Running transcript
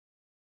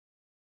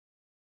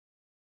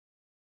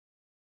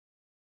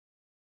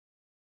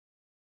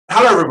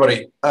Hello,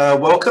 everybody.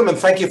 Welcome and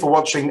thank you for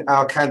watching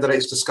our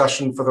candidates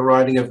discussion for the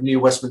riding of New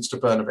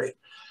Westminster-Burnaby.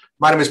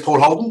 My name is Paul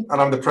Holden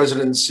and I'm the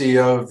President and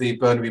CEO of the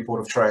Burnaby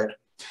Board of Trade.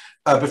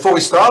 Before we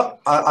start,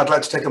 I'd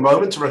like to take a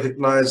moment to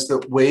recognise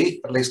that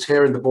we, at least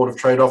here in the Board of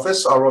Trade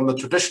office, are on the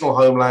traditional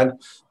homeland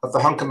of the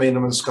Hunkaminam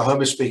and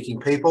Skohomish-speaking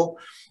people,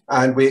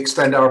 and we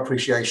extend our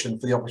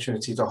appreciation for the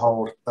opportunity to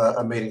hold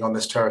a meeting on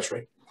this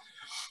territory.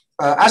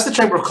 As the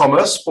Chamber of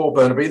Commerce for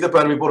Burnaby, the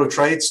Burnaby Board of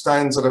Trade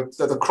stands at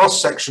the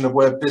cross-section of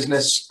where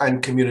business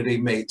and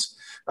community meet.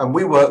 And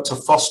we work to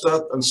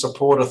foster and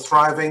support a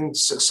thriving,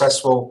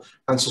 successful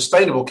and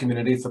sustainable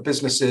community for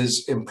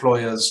businesses,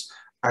 employers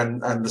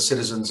and the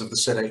citizens of the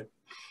city.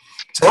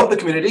 To help the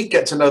community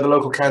get to know the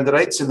local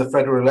candidates in the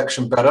federal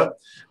election better,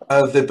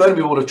 the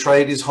Burnaby Board of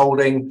Trade is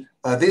holding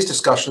these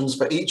discussions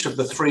for each of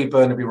the 3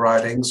 Burnaby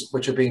ridings,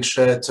 which are being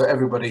shared to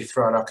everybody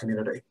throughout our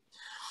community.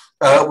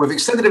 We've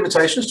extended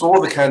invitations to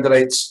all the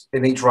candidates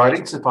in each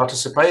riding to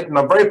participate, and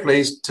I'm very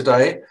pleased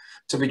today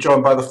to be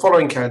joined by the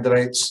following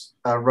candidates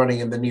running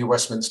in the New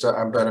Westminster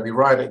and Burnaby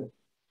riding.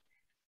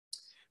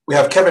 We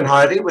have Kevin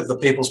Heidi with the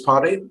People's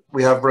Party,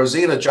 we have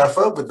Rosina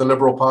Jaffa with the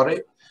Liberal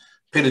Party,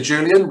 Peter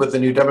Julian with the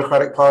New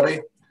Democratic Party,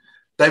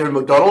 David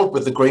McDonald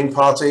with the Green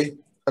Party,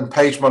 and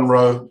Paige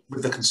Munro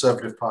with the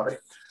Conservative Party.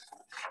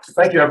 So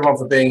thank you everyone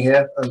for being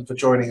here and for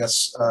joining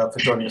us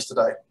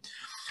today.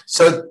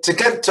 So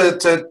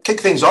to kick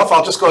things off,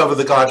 I'll just go over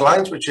the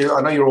guidelines, which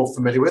I know you're all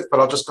familiar with, but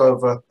I'll just go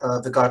over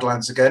the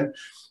guidelines again.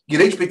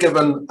 You'll each be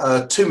given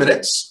 2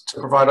 minutes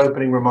to provide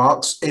opening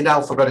remarks in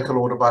alphabetical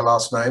order by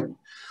last name.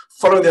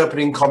 Following the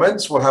opening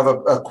comments, we'll have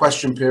a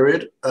question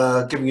period,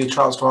 giving you a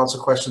chance to answer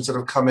questions that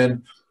have come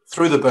in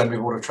through the Burnaby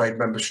Board of Trade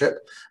membership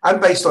and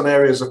based on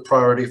areas of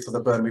priority for the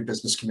Burnaby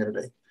business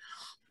community.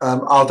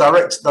 I'll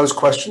direct those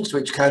questions to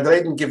each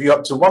candidate and give you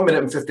up to 1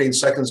 minute and 15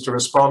 seconds to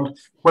respond.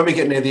 When we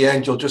get near the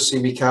end, you'll just see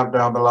me count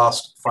down the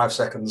last 5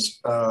 seconds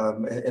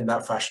in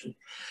that fashion.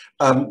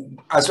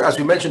 As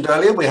we mentioned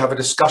earlier, we have a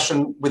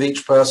discussion with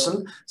each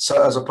person,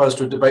 so as opposed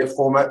to a debate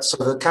format, so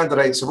the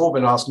candidates have all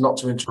been asked not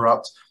to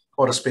interrupt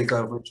or to speak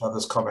over each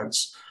other's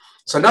comments.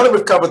 So now that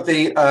we've covered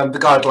the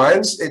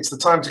guidelines, it's the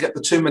time to get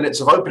the 2 minutes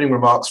of opening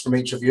remarks from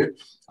each of you.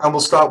 And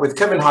we'll start with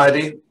Kevin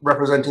Heidi,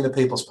 representing the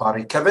People's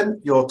Party.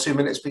 Kevin, your 2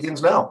 minutes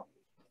begins now.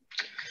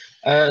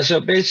 So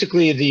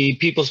basically, the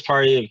People's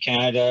Party of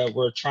Canada,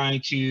 we're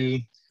trying to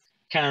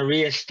kind of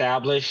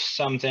reestablish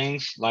some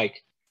things,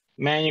 like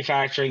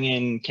manufacturing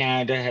in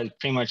Canada has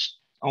pretty much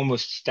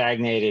almost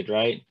stagnated,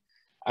 right?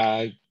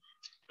 The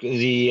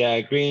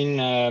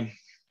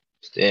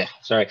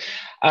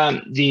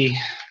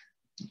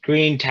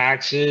green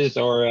taxes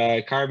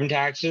or carbon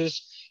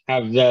taxes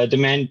have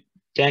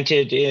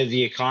dented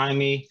the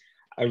economy.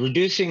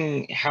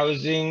 Reducing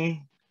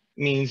housing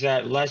means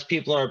that less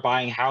people are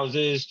buying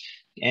houses,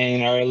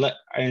 and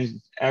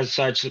as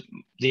such,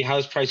 the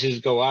house prices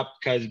go up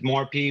because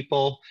more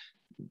people,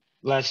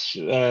 less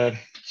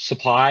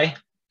supply.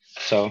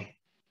 So,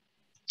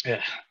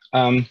 yeah.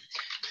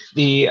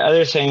 The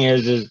other thing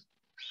is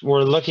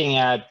we're looking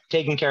at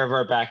taking care of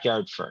our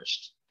backyard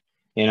first.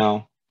 You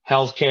know,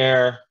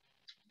 healthcare,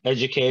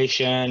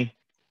 education,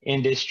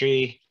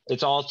 industry,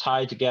 it's all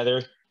tied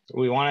together.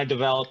 We want to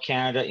develop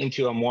Canada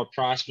into a more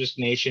prosperous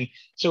nation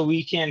so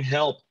we can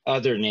help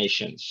other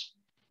nations.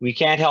 We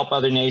can't help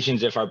other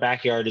nations if our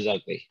backyard is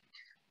ugly,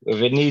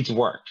 if it needs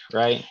work,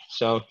 right?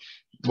 So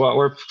what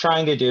we're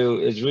trying to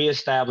do is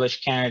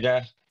reestablish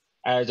Canada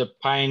as a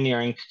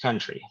pioneering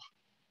country.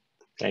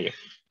 Thank you.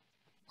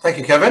 Thank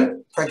you,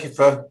 Kevin. Thank you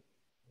for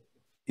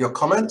your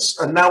comments.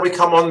 And now we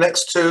come on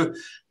next to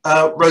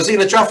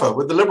Rosina Jaffa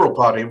with the Liberal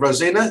Party.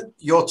 Rosina,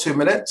 your 2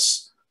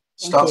 minutes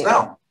starts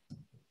now.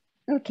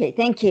 Okay,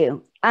 thank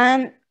you.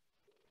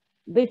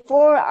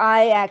 Before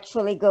I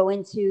actually go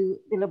into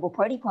the Liberal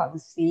Party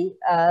policy,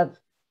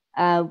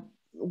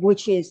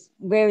 which is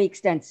very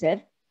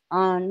extensive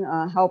on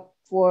help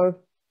for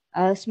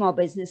small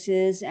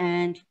businesses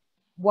and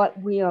what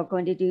we are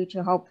going to do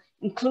to help,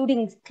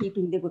 including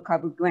keeping the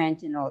recovery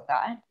grant and all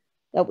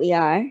that we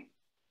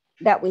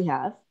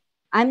have.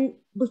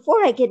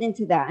 Before I get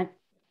into that,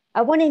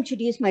 I want to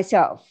introduce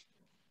myself,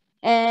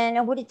 and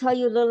I want to tell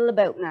you a little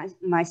about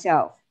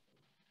myself.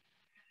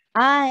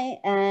 I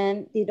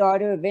am the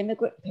daughter of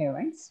immigrant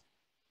parents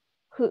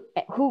who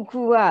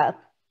grew up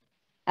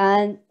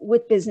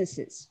with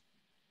businesses.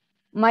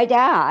 My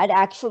dad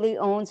actually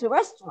owns a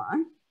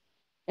restaurant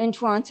in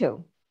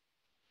Toronto.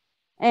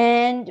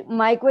 And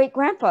my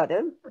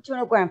great-grandfather,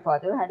 paternal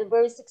grandfather, had a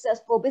very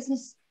successful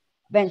business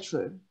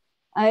venture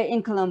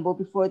in Colombo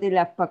before they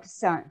left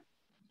Pakistan.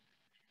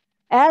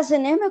 As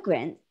an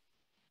immigrant,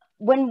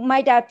 when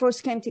my dad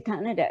first came to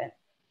Canada,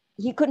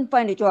 he couldn't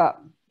find a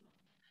job.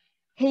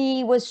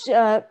 He was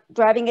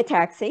driving a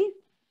taxi.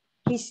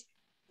 He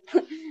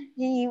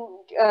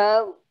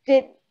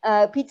did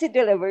pizza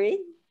delivery.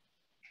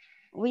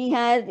 We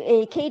had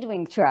a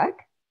catering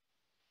truck.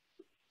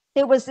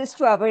 There was the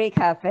Strawberry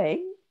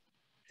Cafe.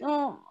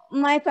 So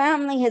my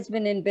family has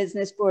been in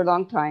business for a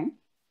long time,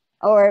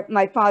 or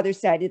my father's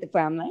side of the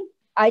family.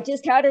 I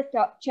just had a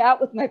chat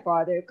with my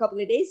father a couple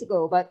of days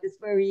ago about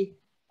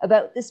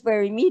this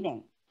very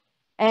meeting.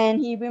 And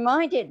he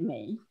reminded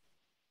me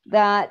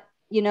that,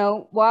 you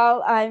know,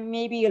 while I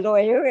may be a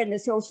lawyer and a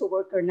social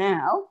worker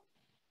now,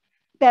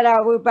 that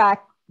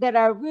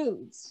our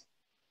roots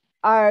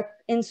are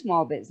in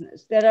small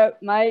business,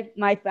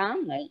 my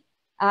family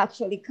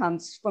actually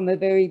comes from a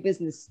very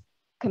business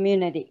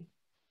community.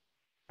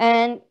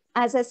 And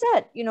as I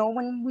said, you know,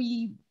 when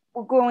we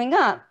were growing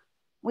up,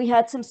 we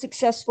had some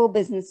successful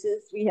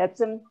businesses, we had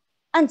some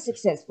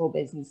unsuccessful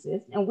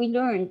businesses, and we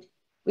learned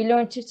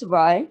to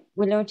survive.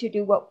 We learned to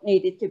do what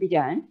needed to be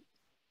done,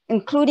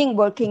 including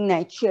working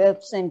night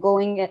shifts and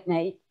going at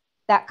night,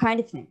 that kind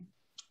of thing.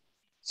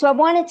 So I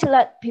wanted to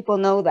let people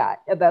know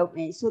that about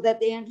me so that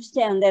they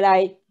understand that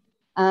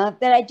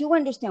I do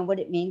understand what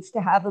it means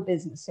to have a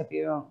business of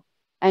your own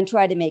and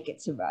try to make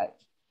it survive.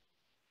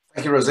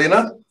 Thank you,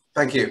 Rosina.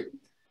 Thank you.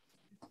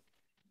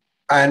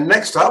 And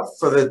next up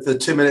for the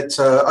 2-minute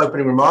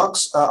opening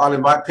remarks, I'll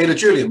invite Peter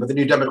Julian with the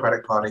New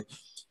Democratic Party.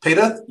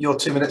 Peter, your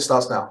 2 minutes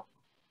starts now.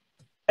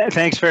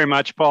 Thanks very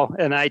much, Paul.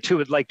 And I too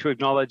would like to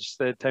acknowledge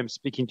that I'm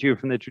speaking to you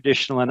from the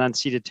traditional and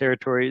unceded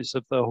territories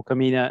of the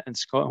Hokamina and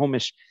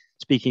Squamish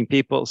speaking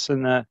peoples.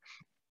 And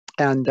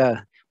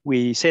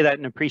we say that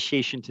in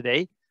appreciation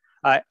today.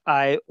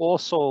 I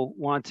also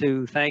want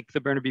to thank the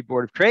Burnaby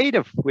Board of Trade,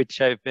 of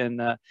which I've been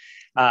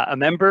a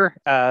member,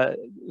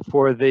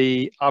 for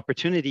the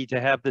opportunity to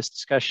have this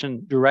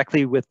discussion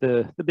directly with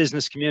the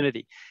business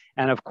community.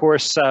 And of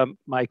course,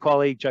 my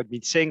colleague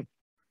Jagmeet Singh,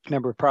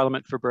 Member of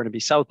Parliament for Burnaby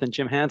South, and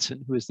Jim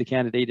Hansen, who is the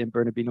candidate in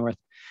Burnaby North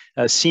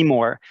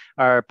Seymour,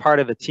 are part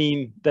of a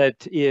team that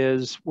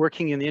is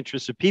working in the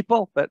interests of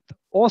people, but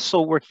also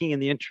working in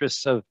the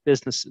interests of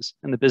businesses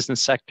and the business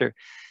sector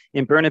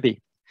in Burnaby.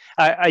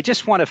 I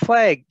just want to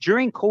flag,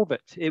 during COVID,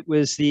 it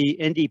was the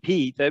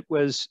NDP that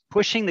was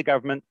pushing the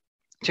government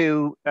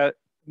to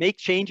make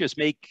changes,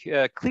 make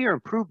clear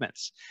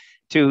improvements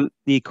to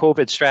the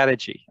COVID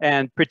strategy,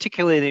 and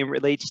particularly it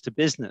relates to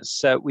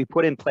business. We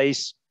put in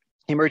place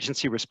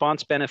emergency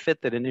response benefit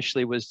that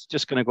initially was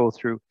just going to go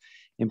through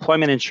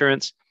employment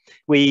insurance.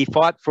 We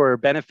fought for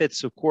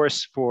benefits, of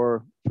course,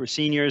 for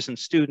seniors and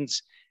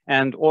students,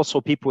 and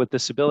also people with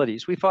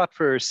disabilities. We fought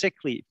for sick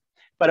leave.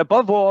 But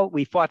above all,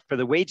 we fought for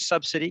the wage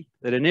subsidy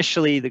that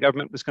initially the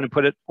government was going to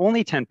put at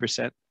only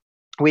 10%.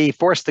 We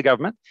forced the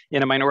government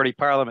in a minority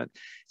parliament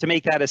to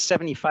make that a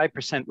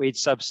 75% wage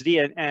subsidy.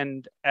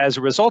 And as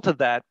a result of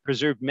that,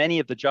 preserved many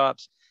of the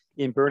jobs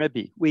in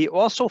Burnaby. We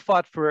also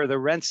fought for the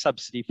rent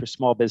subsidy for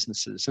small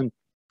businesses. And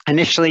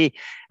initially,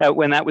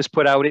 when that was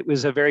put out, it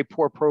was a very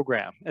poor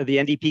program. The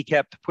NDP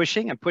kept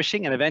pushing and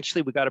pushing, and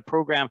eventually we got a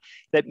program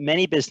that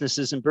many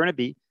businesses in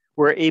Burnaby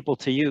were able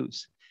to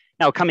use.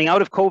 Now, coming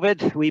out of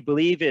COVID, we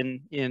believe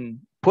in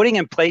putting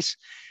in place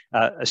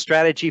a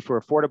strategy for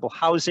affordable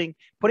housing,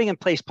 putting in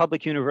place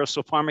public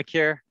universal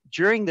pharmacare.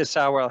 During this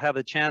hour, I'll have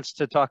a chance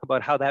to talk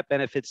about how that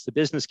benefits the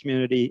business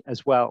community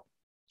as well.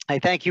 I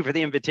thank you for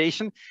the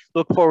invitation.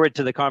 Look forward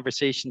to the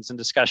conversations and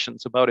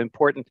discussions about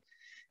important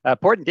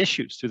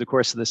issues through the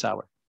course of this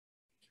hour.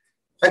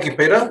 Thank you,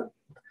 Peter.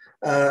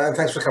 And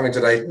thanks for coming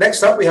today.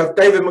 Next up, we have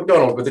David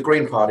McDonald with the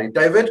Green Party.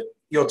 David,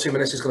 your 2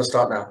 minutes is going to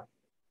start now.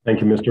 Thank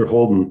you, Mr.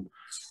 Holden.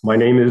 My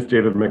name is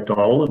David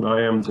McDonald, and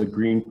I am the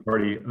Green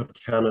Party of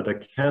Canada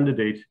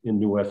candidate in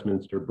New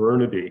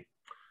Westminster-Burnaby.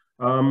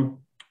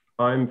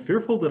 I'm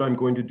fearful that I'm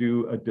going to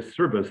do a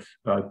disservice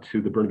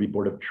to the Burnaby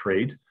Board of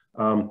Trade,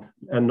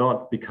 and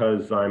not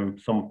because I'm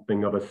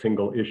something of a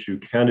single issue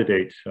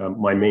candidate.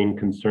 My main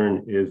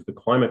concern is the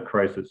climate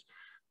crisis,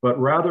 but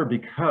rather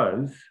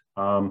because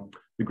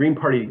the Green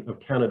Party of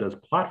Canada's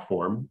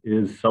platform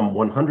is some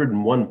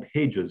 101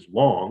 pages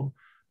long.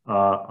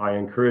 I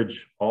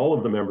encourage all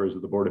of the members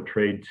of the Board of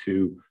Trade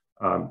to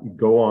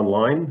go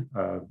online,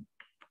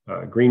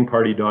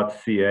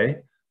 greenparty.ca,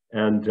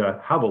 and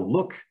have a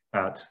look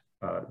at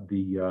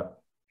the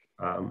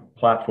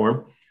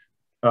platform,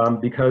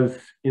 because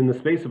in the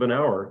space of an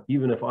hour,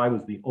 even if I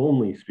was the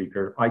only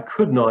speaker, I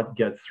could not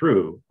get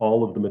through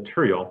all of the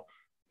material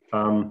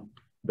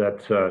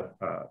that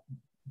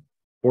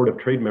Board of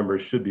Trade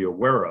members should be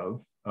aware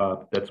of.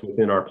 That's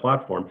within our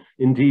platform.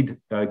 Indeed,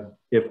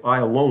 if I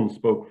alone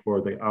spoke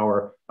for the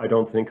hour, I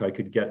don't think I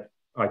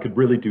could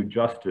really do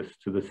justice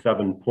to the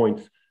 7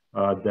 points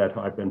that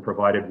I've been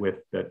provided with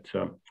that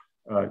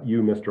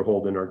you, Mr.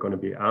 Holden, are going to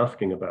be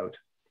asking about.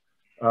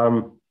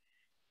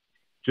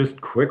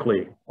 Just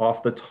quickly,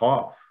 off the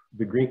top,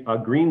 a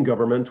Green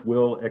government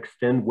will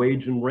extend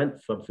wage and rent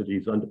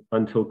subsidies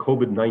until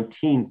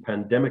COVID-19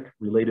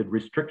 pandemic-related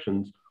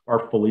restrictions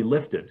are fully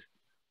lifted.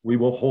 We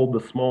will hold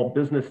the small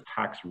business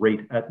tax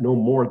rate at no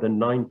more than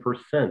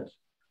 9%.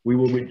 We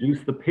will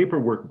reduce the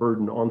paperwork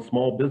burden on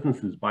small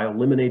businesses by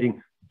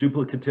eliminating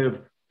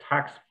duplicative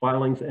tax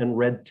filings and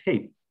red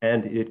tape,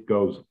 and it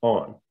goes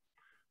on.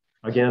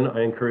 Again,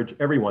 I encourage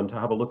everyone to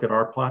have a look at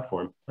our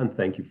platform, and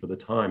thank you for the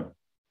time.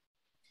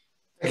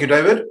 Thank you,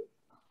 David.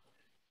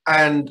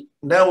 And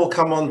now we'll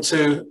come on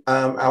to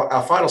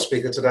our final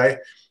speaker today,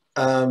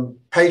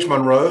 Paige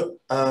Monroe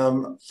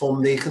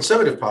from the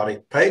Conservative Party.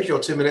 Paige, your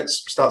 2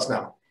 minutes starts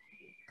now.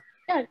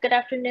 Yeah, good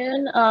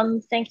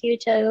afternoon. Thank you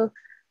to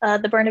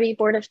the Burnaby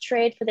Board of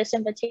Trade for this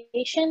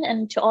invitation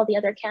and to all the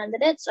other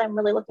candidates. I'm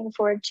really looking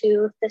forward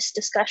to this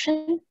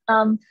discussion.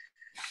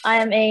 I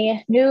am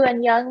a new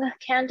and young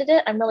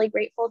candidate. I'm really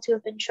grateful to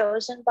have been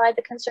chosen by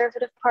the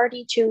Conservative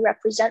Party to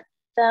represent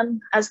them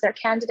as their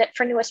candidate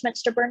for New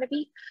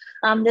Westminster-Burnaby.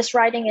 This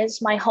riding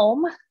is my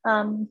home.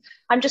 I'm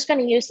just going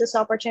to use this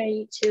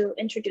opportunity to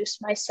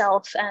introduce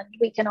myself, and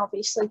we can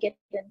obviously get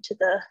into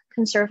the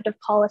Conservative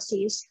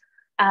policies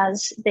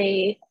as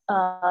they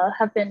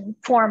have been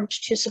formed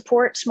to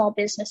support small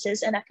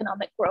businesses and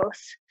economic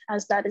growth,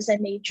 as that is a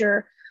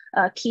major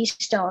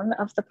keystone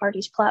of the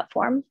party's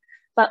platform.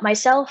 But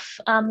myself,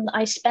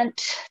 I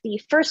spent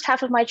the first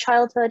half of my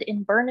childhood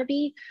in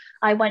Burnaby.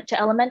 I went to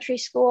elementary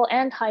school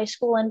and high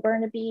school in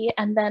Burnaby,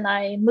 and then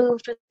I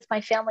moved with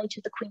my family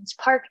to the Queen's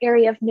Park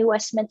area of New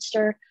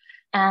Westminster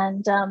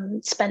and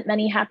spent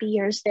many happy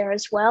years there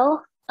as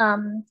well.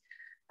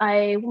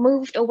 I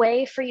moved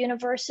away for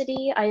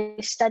university. I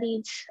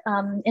studied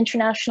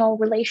international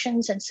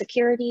relations and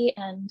security,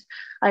 and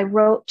I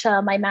wrote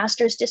my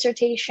master's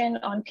dissertation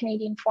on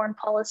Canadian foreign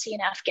policy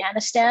in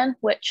Afghanistan,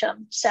 which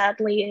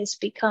sadly has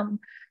become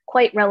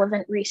quite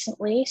relevant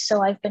recently.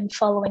 So I've been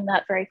following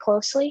that very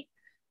closely.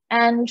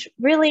 And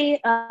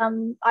really,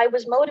 I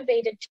was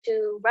motivated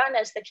to run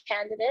as the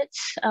candidate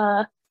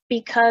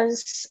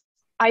because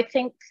I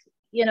think,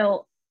 you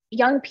know,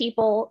 young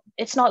people,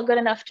 it's not good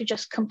enough to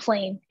just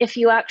complain. If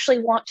you actually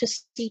want to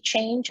see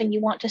change and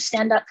you want to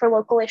stand up for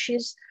local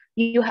issues,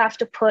 you have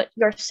to put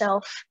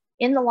yourself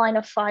in the line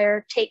of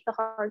fire, take the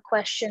hard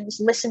questions,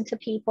 listen to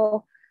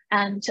people,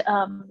 and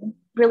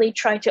really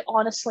try to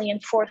honestly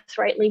and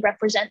forthrightly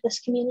represent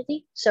this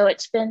community. So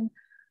it's been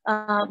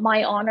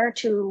my honor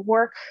to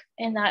work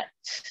in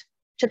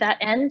to that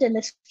end in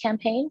this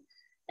campaign.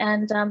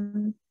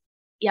 And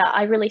yeah,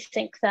 I really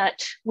think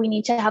that we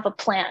need to have a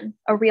plan,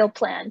 a real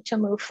plan to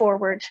move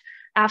forward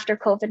after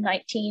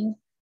COVID-19,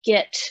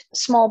 get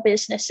small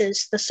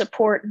businesses the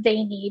support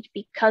they need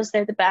because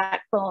they're the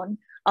backbone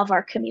of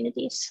our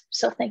communities.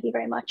 So thank you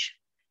very much.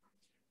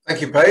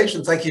 Thank you, Paige,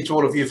 and thank you to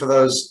all of you for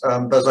those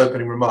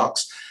opening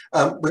remarks.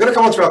 We're going to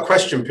come on to our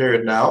question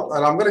period now,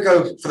 and I'm going to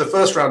go for the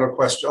first round of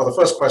question, or the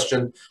first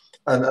question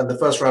and the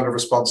first round of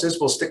responses.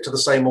 We'll stick to the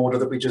same order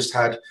that we just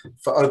had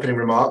for opening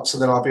remarks,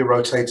 and then I'll be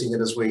rotating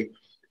it as we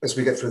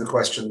get through the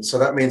questions. So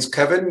that means,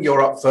 Kevin,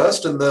 you're up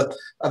first. And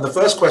the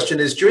first question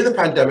is, during the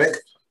pandemic,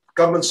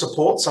 government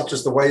support such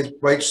as the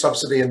wage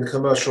subsidy and the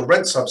commercial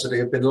rent subsidy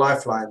have been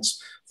lifelines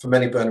for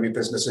many Burnaby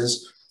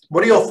businesses.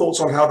 What are your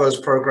thoughts on how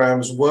those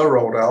programs were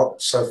rolled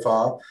out so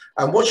far?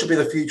 And what should be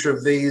the future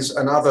of these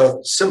and other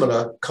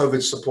similar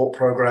COVID support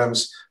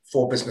programs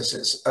for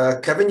businesses?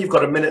 Kevin, you've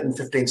got 1 minute and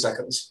 15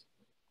 seconds.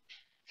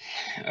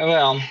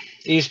 Well,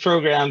 these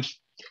programs,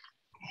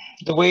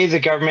 the way the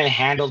government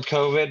handled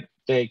COVID,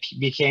 they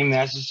became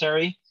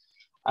necessary.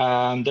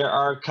 There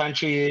are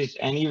countries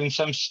and even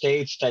some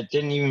states that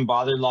didn't even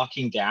bother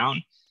locking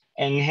down,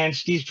 and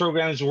hence these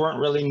programs weren't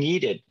really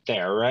needed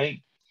there,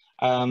 right?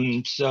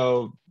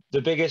 So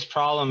the biggest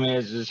problem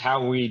is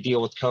how we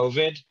deal with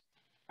COVID.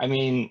 I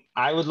mean,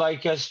 I would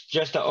like us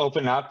just to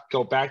open up,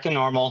 go back to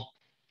normal,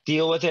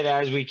 deal with it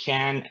as we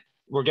can.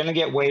 We're going to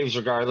get waves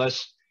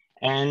regardless,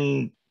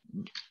 and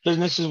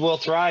businesses will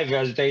thrive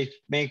as they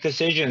make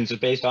decisions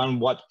based on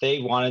what they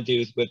want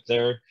to do with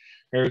their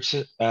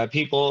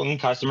people and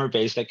customer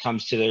base that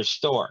comes to their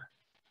store.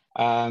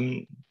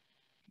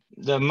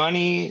 The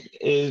money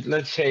is,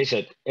 let's face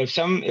it, if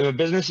a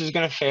business is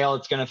going to fail,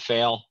 it's going to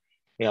fail.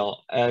 You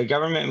know,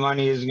 government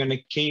money is going to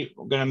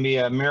be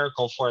a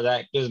miracle for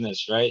that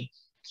business, right?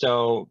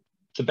 So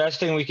the best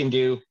thing we can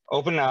do,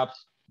 open up,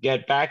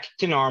 get back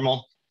to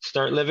normal,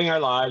 start living our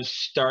lives,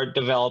 start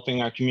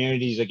developing our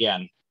communities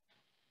again.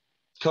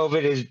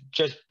 COVID has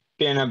just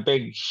been a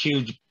big,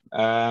 huge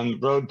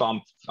road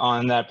bump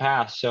on that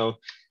path. So,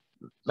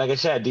 like I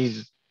said,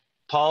 these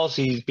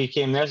policies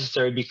became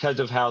necessary because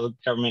of how the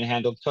government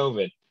handled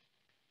COVID.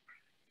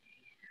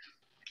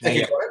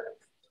 Thank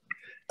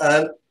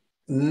you.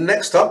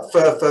 Next up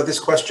for this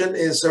question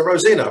is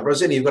Rosina.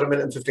 Rosina, you've got 1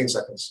 minute and 15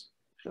 seconds.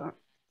 Sure.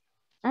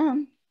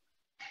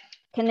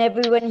 Can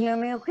everyone hear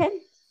me okay?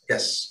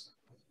 Yes.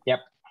 Yep.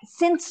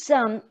 Since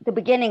the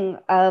beginning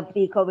of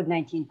the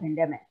COVID-19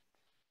 pandemic,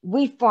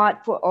 we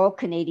fought for all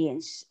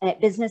Canadians and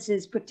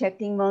businesses,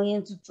 protecting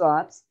millions of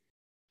jobs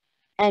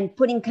and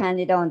putting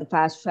Canada on the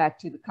fast track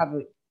to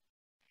recovery.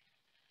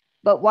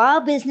 But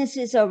while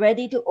businesses are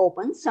ready to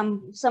open,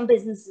 some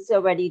businesses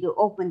are ready to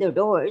open their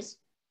doors,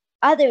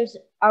 others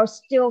are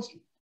still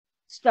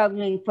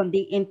struggling from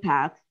the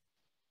impact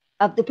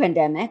of the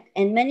pandemic,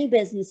 and many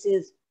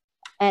businesses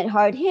at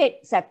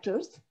hard-hit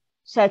sectors,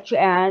 such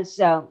as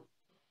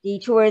the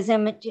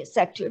tourism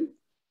sector,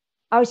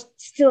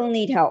 still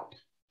need help.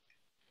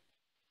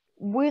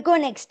 We're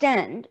going to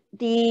extend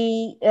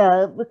the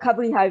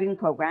recovery hiring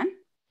program.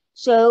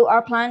 So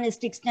our plan is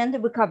to extend the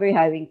recovery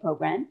hiring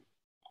program,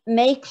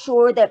 make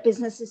sure that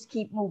businesses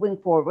keep moving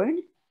forward,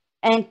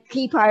 and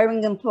keep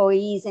hiring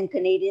employees, and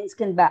Canadians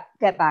can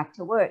get back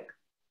to work.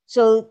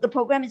 So the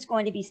program is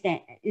going to be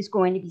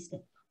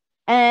stable.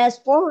 As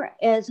far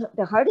as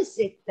the hardest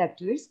hit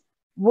sectors,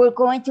 we're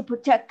going to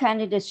protect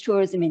Canada's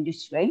tourism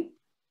industry,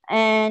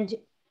 and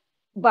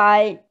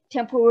by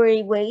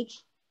temporary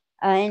wage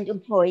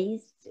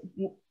employment,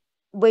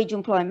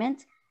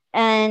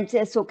 and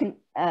to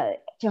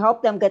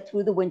help them get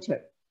through the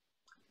winter.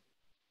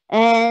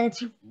 And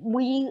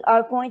we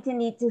are going to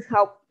need to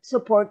help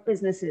support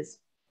businesses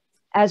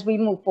as we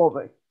move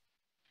forward.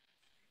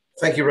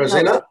 Thank you,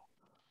 Rosina.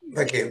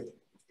 Thank you.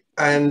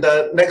 And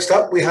next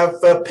up, we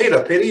have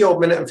Peter. Peter, your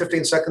minute and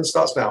 15 seconds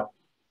starts now.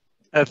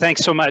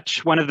 Thanks so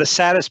much. One of the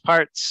saddest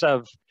parts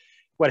of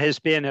what has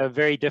been a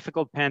very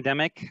difficult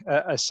pandemic,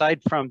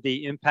 aside from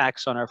the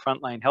impacts on our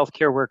frontline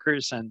healthcare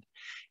workers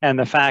and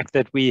the fact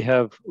that we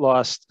have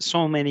lost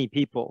so many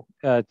people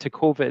to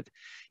COVID,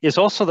 is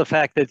also the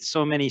fact that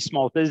so many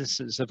small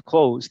businesses have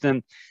closed.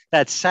 And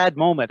that sad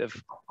moment of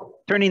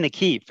turning the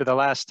key for the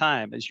last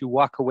time as you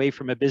walk away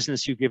from a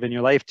business you've given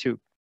your life to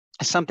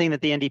is something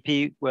that the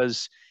NDP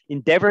was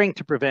endeavoring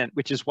to prevent,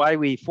 which is why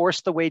we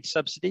forced the wage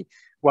subsidy,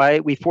 why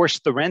we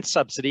forced the rent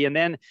subsidy, and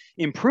then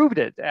improved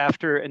it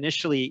after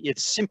initially it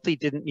simply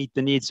didn't meet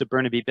the needs of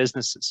Burnaby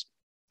businesses.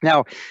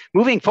 Now,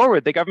 moving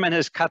forward, the government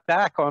has cut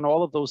back on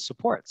all of those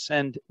supports.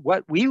 And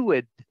what we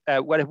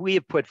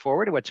have put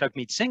forward, what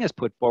Jagmeet Singh has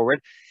put forward,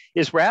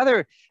 is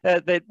rather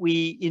that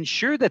we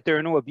ensure that there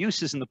are no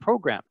abuses in the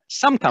program.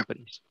 Some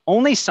companies,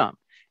 only some,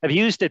 have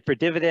used it for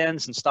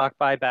dividends and stock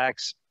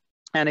buybacks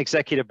and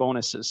executive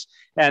bonuses.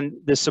 And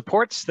the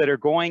supports that are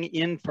going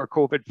in for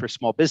COVID for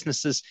small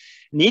businesses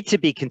need to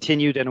be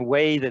continued in a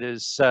way that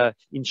is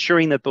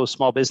ensuring that those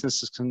small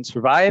businesses can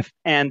survive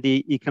and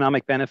the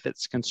economic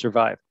benefits can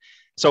survive.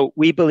 So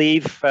we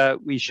believe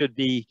we should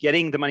be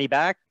getting the money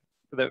back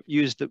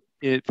used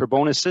for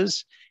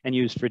bonuses and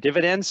used for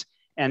dividends,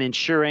 and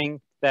ensuring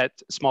that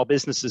small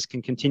businesses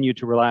can continue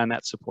to rely on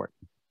that support.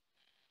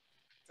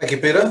 Thank you,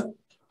 Peter.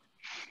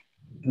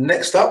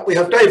 Next up, we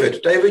have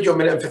David. David, your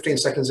minute and 15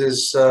 seconds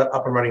is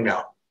up and running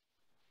now.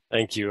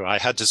 Thank you. I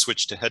had to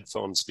switch to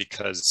headphones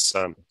because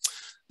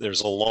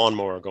there's a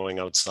lawnmower going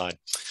outside.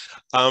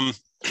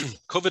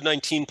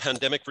 COVID-19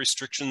 pandemic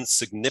restrictions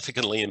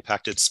significantly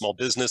impacted small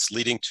business,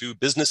 leading to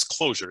business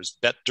closures,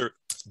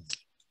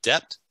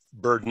 debt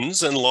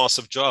burdens, and loss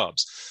of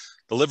jobs.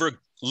 The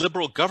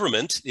Liberal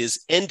government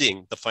is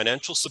ending the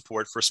financial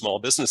support for small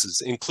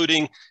businesses,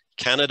 including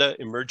Canada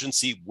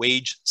Emergency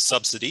Wage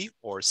Subsidy,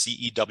 or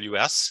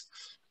CEWS,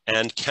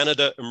 and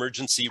Canada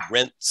Emergency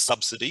Rent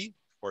Subsidy,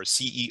 or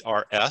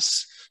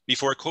CERS,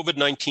 before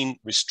COVID-19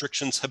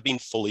 restrictions have been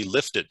fully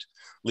lifted,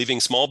 leaving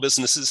small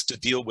businesses to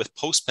deal with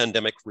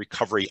post-pandemic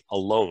recovery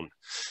alone.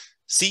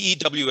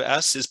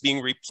 CEWS is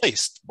being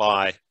replaced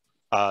by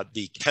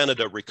the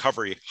Canada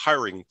Recovery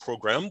Hiring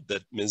Program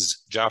that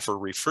Ms. Jaffer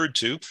referred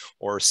to,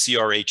 or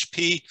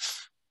CRHP,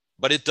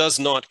 but it does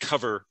not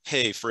cover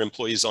pay for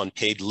employees on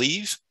paid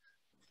leave,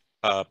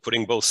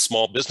 putting both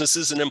small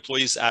businesses and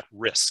employees at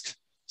risk.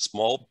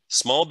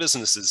 Small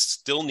businesses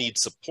still need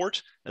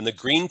support, and the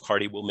Green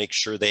Party will make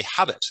sure they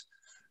have it.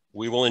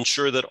 We will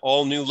ensure that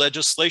all new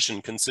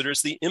legislation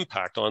considers the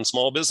impact on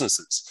small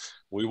businesses.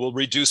 We will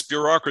reduce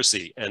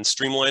bureaucracy and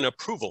streamline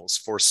approvals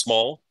for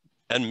small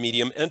and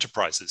medium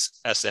enterprises,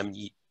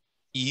 SMEs,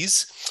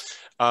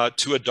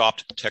 to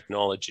adopt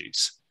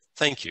technologies.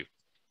 Thank you.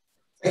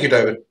 Thank you,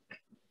 David.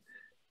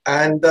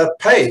 And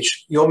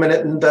Paige, your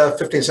minute and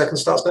 15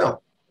 seconds starts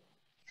now.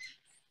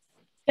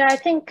 Yeah, I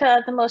think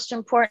the most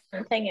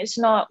important thing is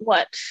not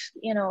what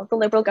the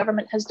Liberal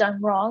government has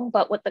done wrong,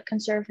 but what the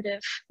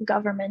Conservative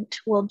government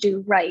will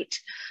do right.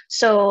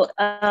 So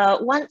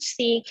once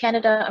the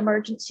Canada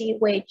Emergency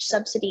Wage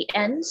Subsidy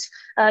ends,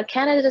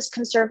 Canada's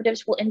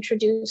Conservatives will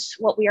introduce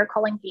what we are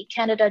calling the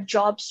Canada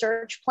Job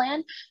Search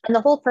Plan. And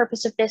the whole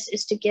purpose of this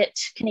is to get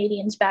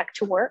Canadians back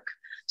to work.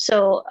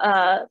 So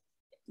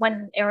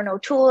when Aaron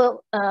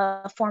O'Toole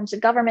forms a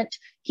government,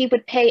 he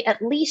would pay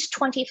at least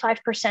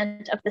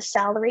 25% of the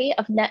salary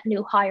of net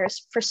new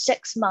hires for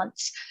 6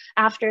 months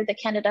after the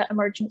Canada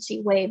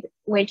Emergency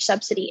Wage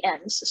Subsidy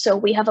ends. So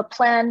we have a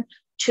plan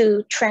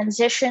to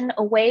transition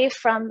away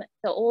from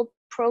the old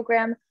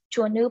program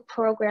to a new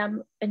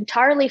program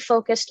entirely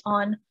focused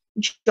on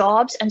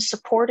jobs and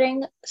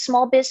supporting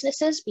small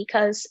businesses,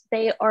 because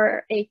they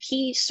are a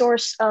key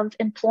source of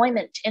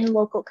employment in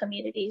local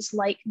communities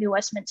like New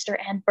Westminster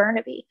and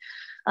Burnaby.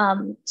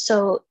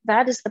 So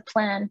that is the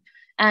plan.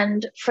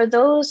 And for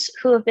those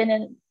who have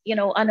been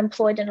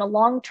unemployed in a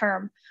long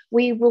term,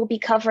 we will be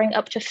covering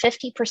up to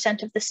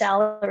 50% of the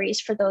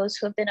salaries for those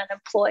who have been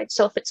unemployed.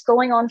 So if it's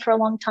going on for a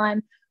long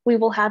time, we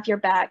will have your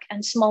back.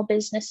 And small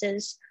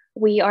businesses,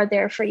 we are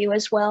there for you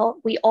as well.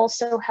 We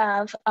also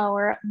have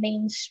our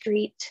Main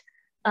Street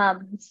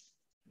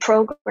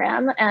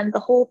program, and the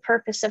whole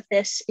purpose of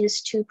this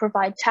is to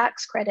provide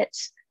tax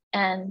credits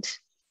and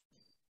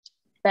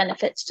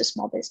benefits to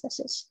small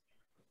businesses.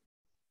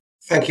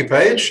 Thank you,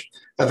 Paige.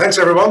 And thanks,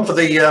 everyone, for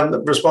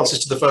the responses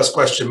to the first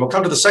question. We'll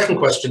come to the second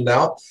question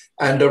now.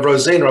 And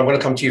Rosina, I'm going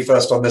to come to you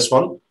first on this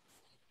one.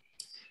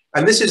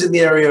 And this is in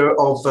the area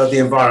of the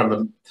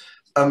environment.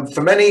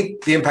 For many,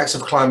 the impacts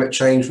of climate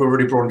change were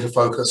really brought into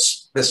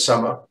focus this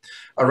summer.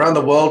 Around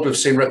the world, we've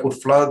seen record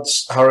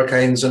floods,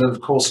 hurricanes, and of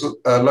course,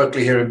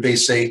 locally here in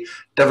BC,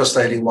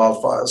 devastating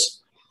wildfires.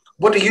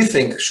 What do you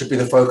think should be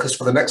the focus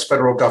for the next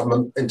federal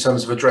government in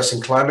terms of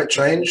addressing climate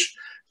change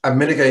and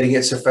mitigating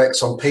its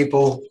effects on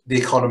people, the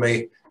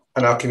economy,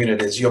 and our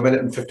communities? Your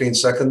minute and 15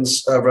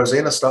 seconds,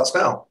 Rosina, starts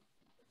now.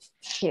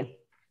 Thank you.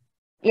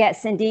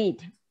 Yes,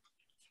 indeed.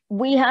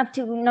 We have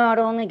to not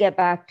only get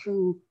back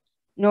to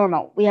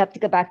normal, we have to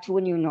get back to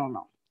a new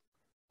normal.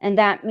 And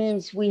that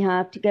means we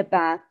have to get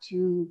back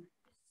to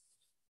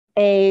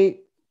a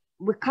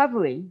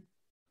recovery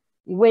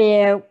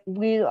where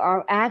we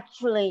are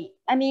actually,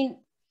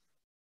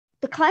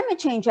 the climate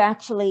change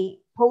actually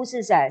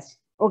poses us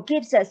or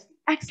gives us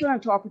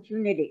excellent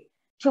opportunity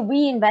to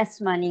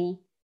reinvest money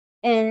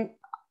in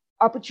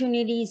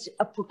opportunities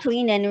for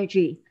clean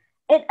energy.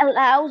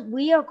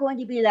 We are going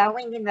to be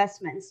allowing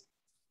investments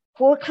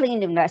for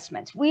clean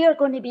investments. We are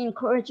going to be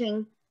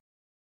encouraging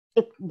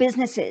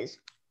businesses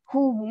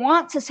who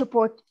want to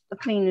support a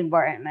clean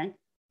environment.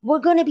 We're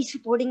going to be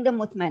supporting them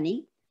with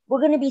money. We're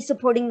going to be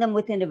supporting them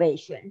with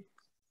innovation.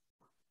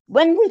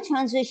 When we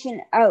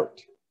transition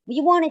out,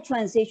 we want to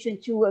transition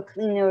to a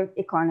cleaner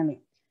economy.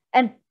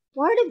 And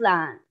part of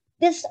that,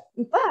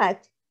 in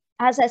fact,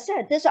 as I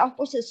said, this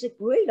offers us a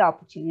great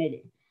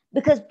opportunity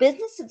because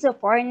businesses are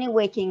finally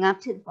waking up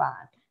to the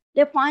fact.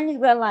 They're finally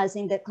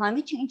realizing that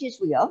climate change is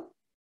real,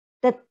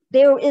 that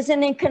there is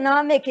an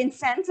economic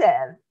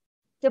incentive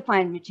to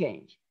climate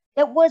change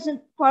that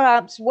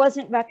perhaps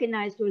wasn't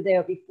recognized or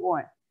there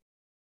before.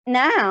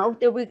 Now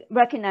they're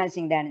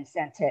recognizing that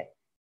incentive.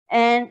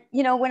 And,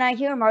 when I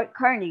hear Mark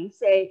Carney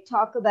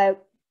talk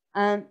about,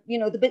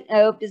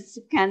 the business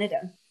of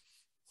Canada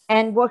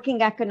and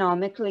working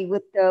economically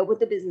with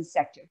the business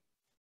sector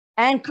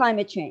and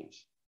climate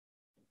change,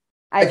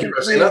 I think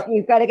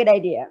we've got a good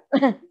idea.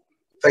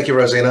 Thank you,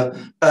 Rosina.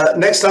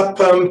 Next up,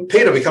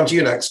 Peter, we come to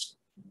you next.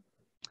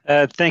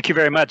 Thank you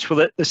very much.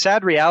 Well, the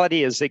sad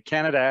reality is that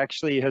Canada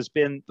actually has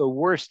been the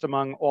worst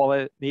among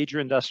all major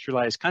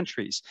industrialized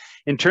countries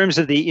in terms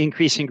of the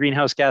increase in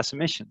greenhouse gas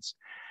emissions.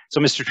 So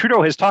Mr.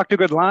 Trudeau has talked a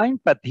good line,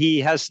 but he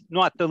has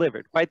not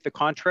delivered. Quite the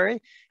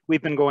contrary,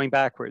 we've been going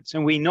backwards.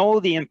 And we know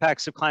the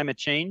impacts of climate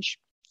change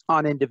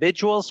on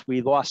individuals.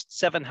 We lost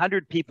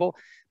 700 people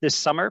this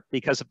summer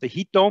because of the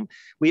heat dome.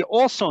 We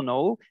also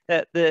know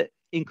that the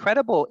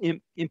incredible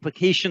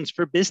implications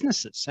for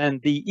businesses,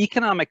 and the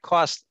economic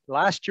cost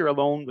last year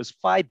alone was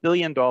 $5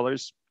 billion.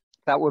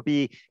 That will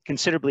be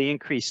considerably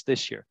increased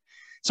this year.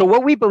 So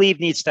what we believe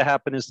needs to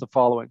happen is the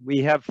following. We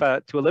have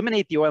to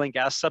eliminate the oil and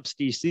gas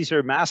subsidies. These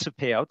are massive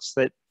payouts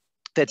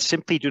that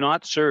simply do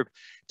not serve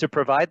to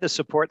provide the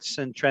supports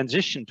and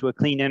transition to a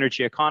clean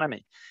energy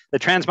economy. The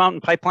Trans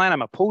Mountain Pipeline,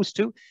 I'm opposed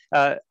to.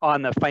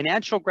 On the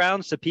financial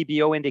grounds, the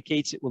PBO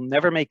indicates it will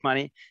never make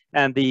money,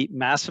 and the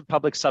massive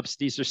public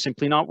subsidies are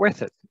simply not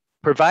worth it.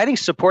 Providing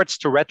supports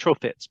to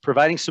retrofits,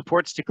 providing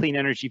supports to clean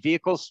energy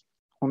vehicles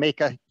will make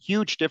a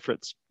huge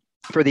difference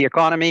for the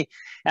economy,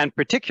 and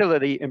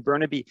particularly in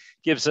Burnaby,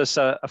 gives us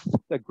a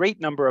great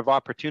number of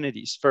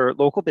opportunities for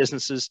local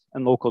businesses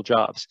and local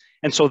jobs.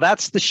 And so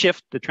that's the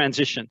shift, the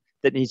transition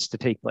that needs to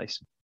take place.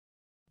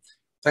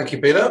 Thank you,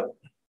 Peter.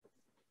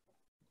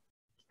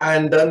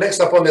 And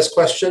next up on this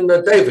question,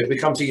 David, we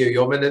come to you.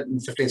 Your minute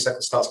and 15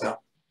 seconds starts now.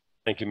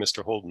 Thank you,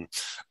 Mr. Holden.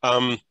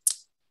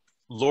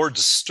 Lord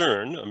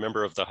Stern, a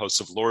member of the House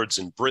of Lords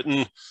in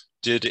Britain,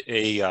 did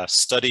a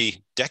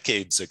study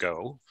decades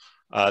ago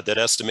that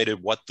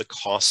estimated what the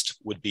cost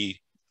would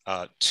be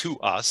to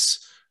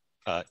us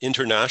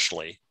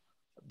internationally,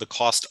 the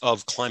cost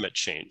of climate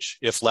change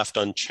if left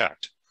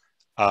unchecked.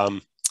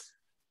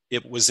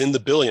 It was in the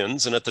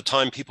billions, and at the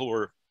time people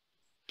were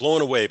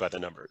blown away by the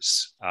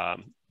numbers.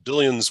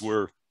 Billions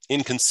were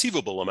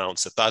inconceivable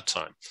amounts at that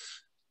time.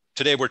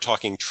 Today we're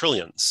talking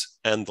trillions,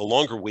 and the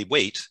longer we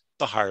wait,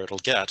 the higher it'll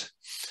get.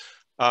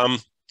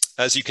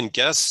 As you can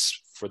guess,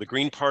 for the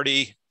Green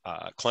Party,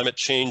 climate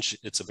change,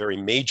 it's a very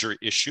major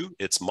issue.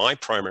 It's my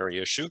primary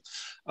issue.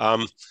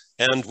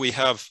 And we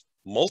have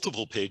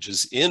multiple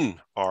pages in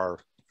our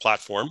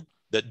platform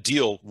that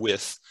deal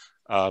with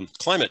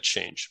climate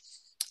change.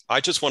 I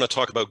just want to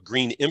talk about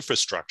green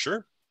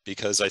infrastructure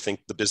because I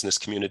think the business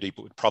community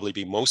would probably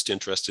be most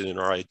interested in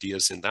our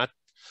ideas in that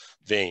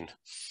vein.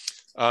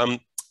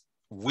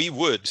 We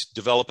would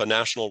develop a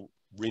national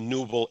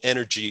renewable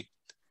energy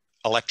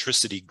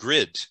electricity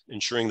grid,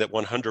 ensuring that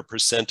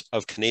 100%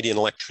 of Canadian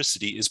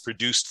electricity is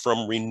produced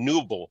from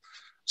renewable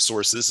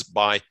sources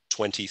by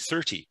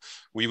 2030.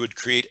 We would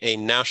create a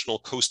national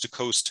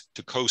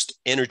coast-to-coast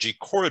energy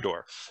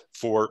corridor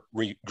for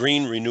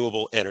green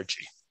renewable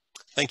energy.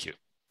 Thank you.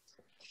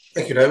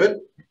 Thank you, David.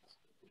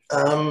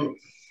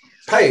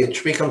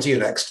 Paige, we come to you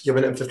next. Your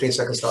minute and 15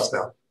 seconds starts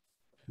now.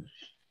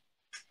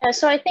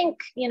 So I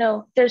think,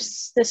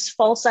 there's this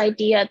false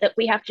idea that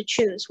we have to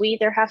choose. We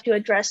either have to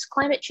address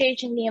climate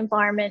change in the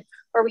environment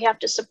or we have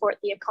to support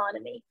the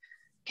economy.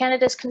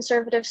 Canada's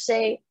Conservatives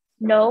say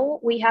no,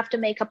 we have to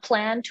make a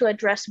plan to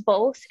address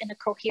both in a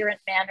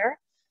coherent manner.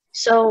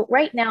 So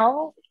right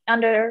now,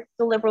 under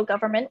the Liberal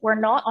government, we're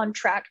not on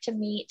track to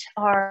meet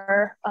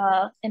our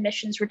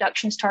emissions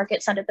reductions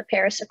targets under the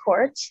Paris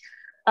Accords.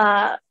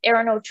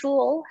 Erin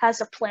O'Toole has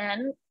a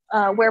plan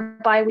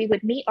whereby we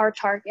would meet our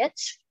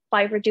targets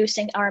by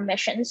reducing our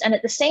emissions, and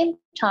at the same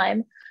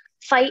time,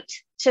 fight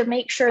to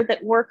make sure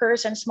that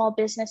workers and small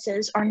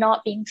businesses are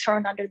not being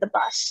thrown under the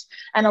bus.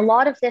 And a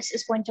lot of this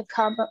is going to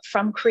come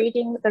from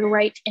creating the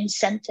right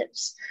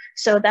incentives.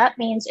 So that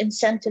means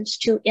incentives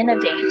to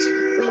innovate.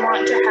 We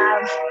want to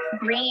have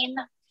green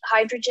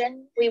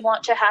hydrogen, we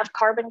want to have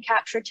carbon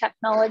capture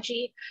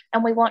technology,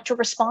 and we want to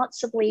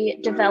responsibly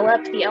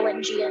develop the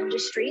LNG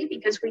industry,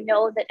 because we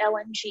know that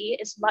LNG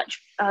is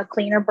much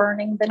cleaner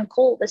burning than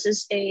coal. This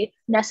is a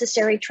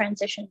necessary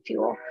transition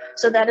fuel.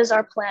 So that is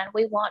our plan.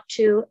 We want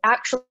to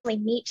actually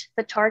meet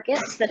the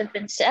targets that have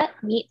been set,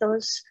 meet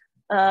those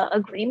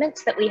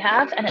agreements that we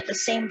have, and at the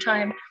same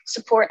time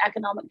support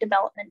economic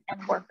development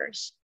and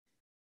workers.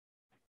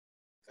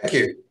 Thank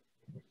you.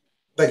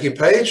 Thank you,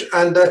 Paige.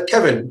 And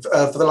Kevin,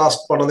 for the last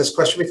one on this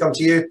question, we come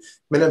to you.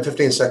 Minute and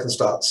 15 seconds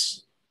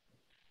starts.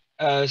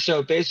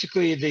 So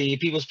basically, the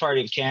People's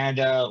Party of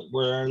Canada,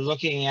 we're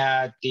looking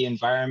at the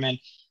environment.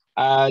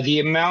 The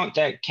amount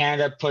that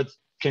Canada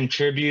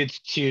contributes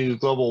to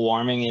global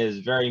warming is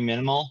very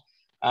minimal.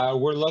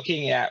 We're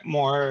looking at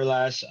more or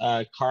less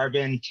a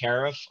carbon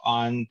tariff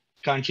on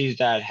countries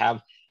that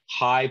have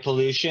high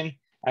pollution.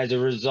 As a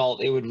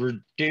result, it would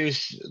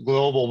reduce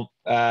global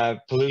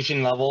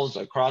pollution levels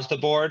across the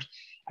board,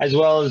 as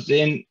well as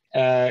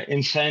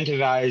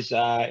incentivize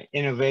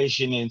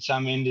innovation in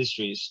some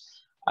industries.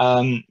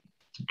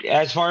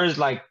 As far as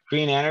like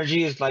green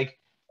energy, is like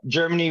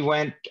Germany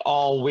went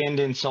all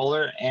wind and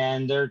solar,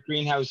 and their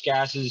greenhouse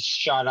gases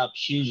shot up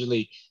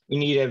hugely. We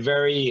need a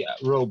very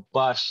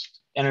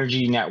robust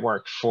energy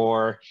network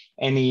for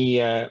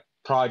any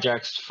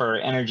projects for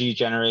energy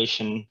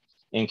generation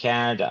in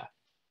Canada.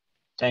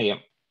 Thank you.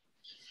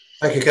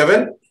 Thank you,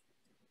 Kevin.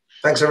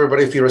 Thanks,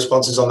 everybody, for your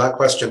responses on that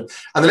question.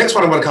 And the next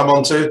one I'm going to come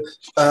on to,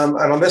 and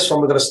on this one,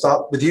 we're going to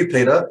start with you,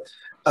 Peter,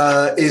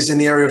 is in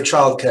the area of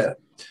childcare.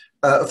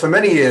 For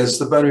many years,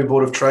 the Burnaby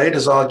Board of Trade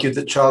has argued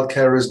that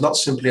childcare is not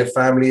simply a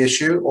family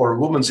issue or a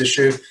woman's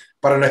issue,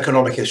 but an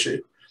economic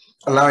issue,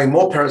 allowing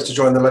more parents to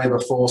join the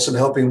labour force and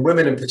helping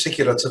women in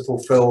particular to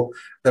fulfil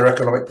their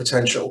economic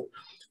potential.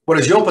 What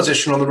is your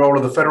position on the role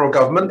of the federal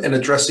government in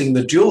addressing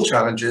the dual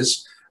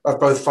challenges of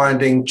both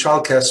finding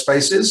childcare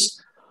spaces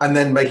and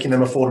then making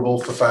them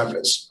affordable for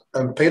families?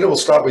 And Peter, we'll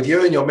start with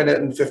you, and your minute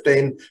and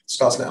 15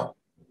 starts now.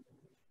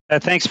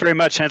 Thanks very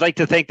much. And I'd like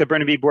to thank the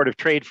Burnaby Board of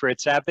Trade for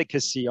its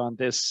advocacy on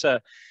this.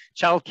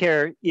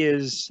 Childcare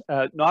is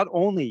not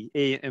only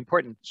an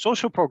important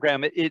social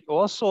program, it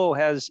also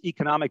has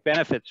economic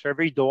benefits. For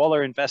every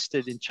dollar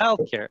invested in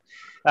childcare,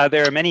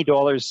 there are many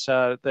dollars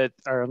that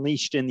are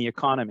unleashed in the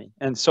economy.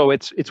 And so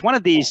it's one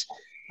of these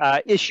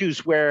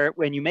issues where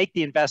when you make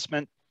the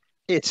investment,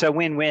 it's a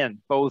win-win,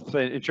 both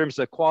in terms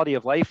of the quality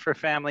of life for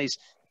families,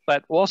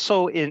 but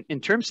also in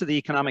terms of the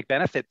economic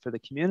benefit for the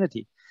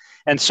community.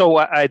 And so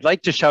I'd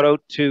like to shout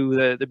out to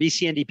the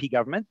BC NDP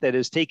government that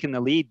has taken the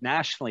lead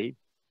nationally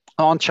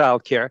on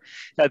childcare.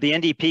 The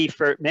NDP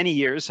for many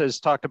years has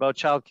talked about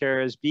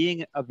childcare as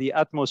being of the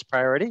utmost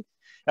priority.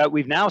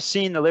 We've now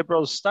seen the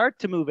Liberals start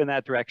to move in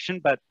that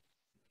direction, but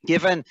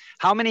given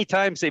how many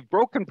times they've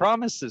broken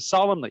promises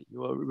solemnly.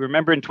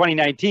 Remember in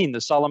 2019,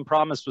 the solemn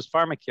promise was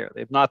pharmacare.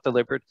 They've not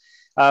delivered.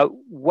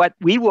 What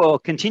we will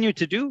continue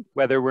to do,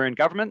 whether we're in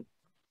government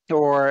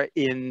or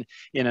in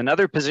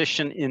another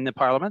position in the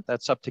Parliament,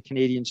 that's up to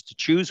Canadians to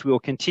choose. We will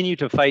continue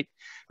to fight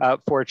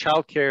for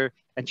childcare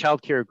and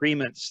childcare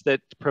agreements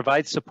that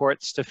provide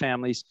supports to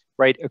families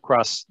right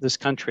across this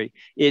country.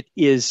 It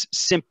is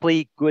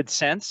simply good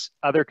sense.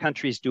 Other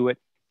countries do it.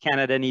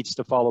 Canada needs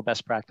to follow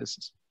best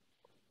practices.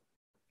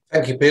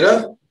 Thank you,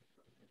 Peter.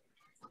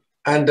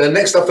 And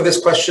next up for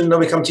this question, then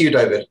we come to you,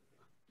 David.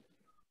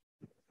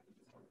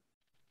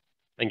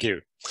 Thank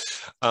you.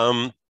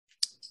 The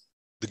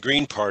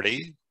Green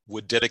Party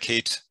would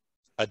dedicate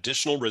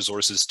additional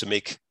resources to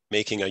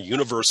making a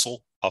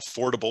universal,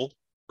 affordable,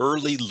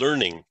 early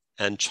learning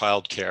and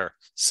childcare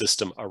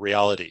system a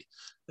reality.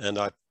 And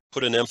I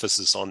put an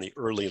emphasis on the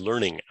early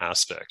learning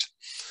aspect.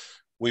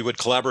 We would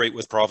collaborate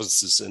with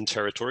provinces and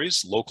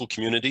territories, local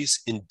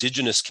communities,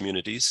 Indigenous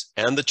communities,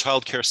 and the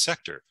childcare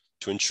sector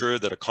to ensure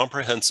that a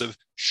comprehensive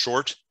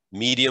short,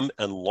 medium,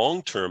 and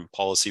long-term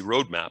policy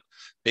roadmap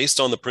based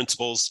on the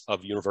principles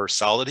of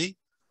universality,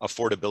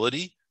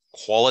 affordability,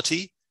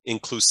 quality,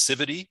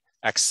 inclusivity,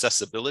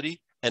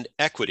 accessibility, and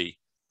equity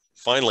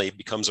finally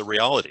becomes a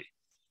reality.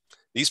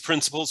 These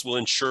principles will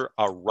ensure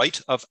a right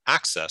of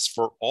access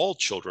for all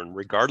children,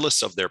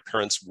 regardless of their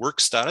parents' work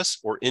status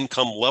or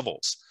income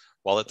levels,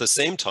 while at the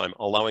same time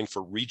allowing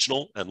for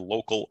regional and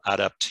local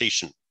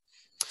adaptation.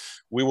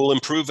 We will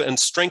improve and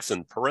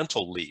strengthen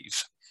parental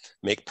leave,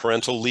 make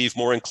parental leave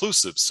more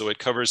inclusive so it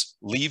covers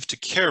leave to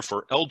care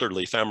for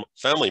elderly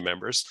family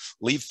members,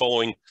 leave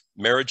following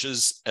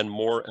marriages, and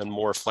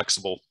more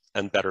flexible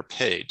and better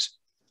paid.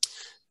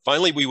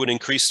 Finally, we would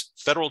increase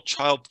federal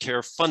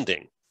childcare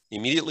funding,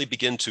 immediately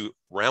begin to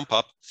ramp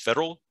up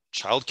federal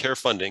childcare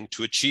funding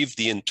to achieve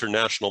the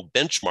international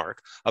benchmark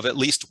of at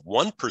least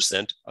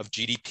 1% of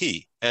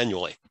GDP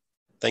annually.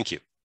 Thank you.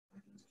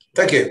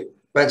 Thank you.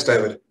 Thanks,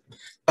 David.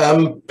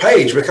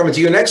 Paige, we're coming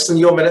to you next, and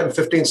your minute and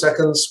 15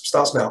 seconds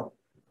starts now.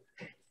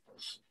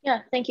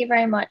 Yeah, thank you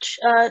very much.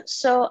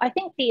 So I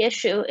think the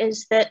issue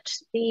is that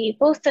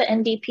both the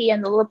NDP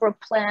and the Liberal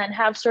plan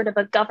have sort of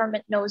a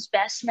government knows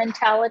best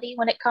mentality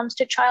when it comes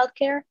to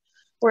childcare,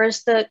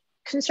 whereas the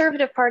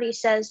Conservative Party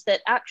says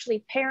that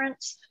actually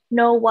parents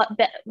know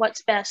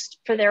what's best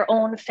for their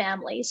own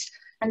families.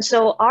 And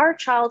so our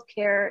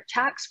childcare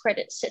tax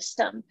credit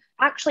system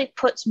actually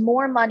puts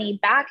more money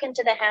back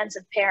into the hands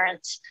of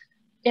parents,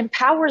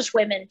 empowers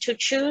women to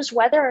choose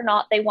whether or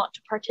not they want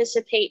to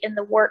participate in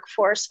the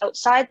workforce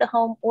outside the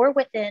home or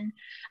within.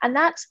 And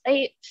that's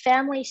a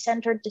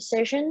family-centered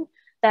decision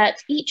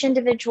that each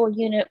individual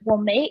unit will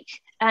make.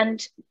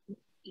 And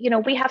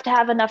we have to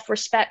have enough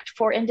respect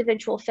for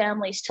individual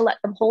families to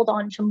let them hold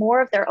on to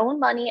more of their own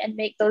money and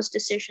make those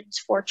decisions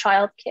for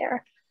childcare.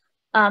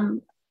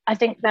 I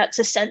think that's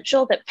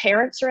essential that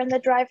parents are in the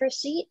driver's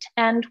seat,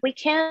 and we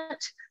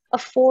can't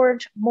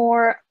afford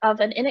more of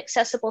an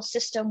inaccessible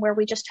system where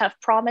we just have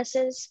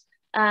promises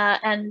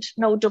and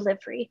no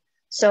delivery.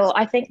 So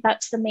I think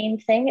that's the main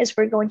thing, is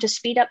we're going to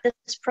speed up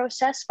this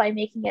process by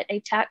making it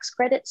a tax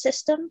credit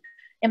system,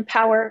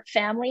 empower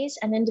families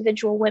and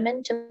individual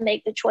women to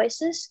make the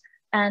choices.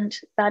 And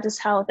that is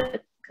how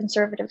the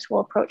Conservatives will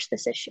approach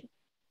this issue.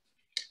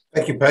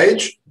 Thank you,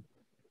 Paige.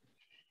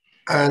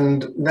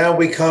 And now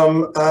we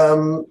come,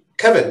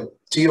 Kevin,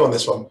 to you on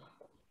this one.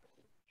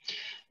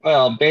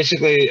 Well,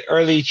 basically,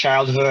 early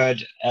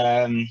childhood,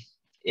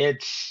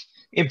 it's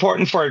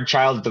important for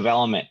child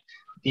development.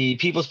 The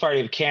People's Party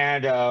of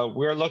Canada,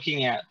 we're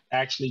looking at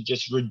actually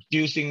just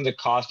reducing the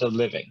cost of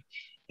living.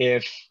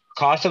 If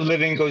cost of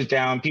living goes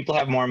down, people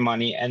have more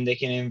money and they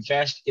can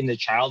invest in the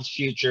child's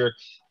future,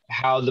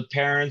 how the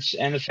parents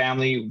and the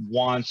family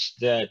wants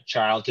the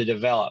child to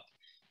develop.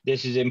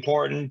 This is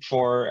important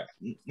for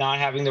not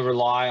having to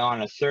rely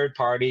on a third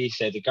party,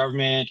 say the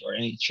government or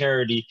any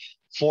charity,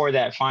 for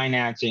that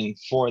financing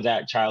for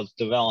that child's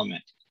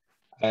development.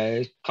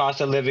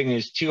 Cost of living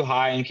is too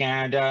high in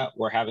Canada.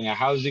 We're having a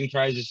housing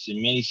crisis in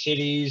many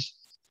cities.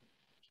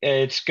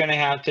 It's going to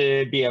have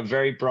to be a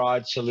very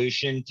broad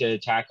solution to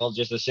tackle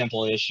just a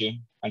simple issue,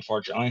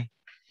 unfortunately.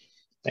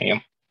 Thank you.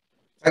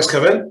 Thanks,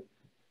 Kevin.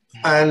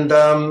 And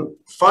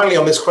finally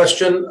on this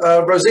question,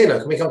 Rosina,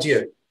 can we come to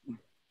you?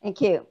 Thank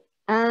you.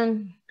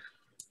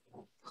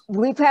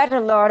 We've had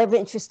a lot of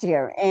interest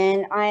here,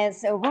 and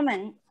as a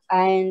woman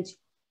and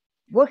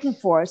working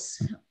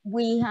force,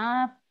 we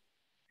have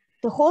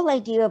the whole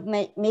idea of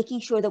making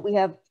sure that we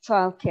have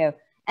childcare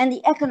and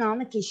the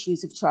economic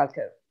issues of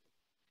childcare.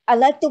 I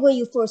like the way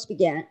you first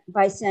began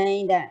by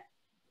saying that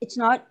it's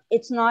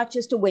not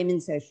just a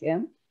women's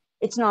issue.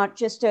 It's not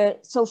just a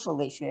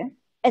social issue.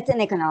 It's an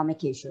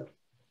economic issue.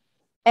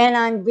 And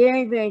I'm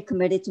very, very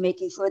committed to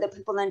making sure that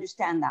people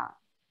understand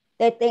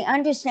that they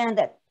understand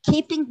that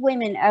keeping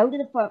women out of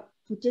the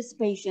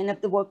participation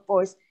of the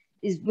workforce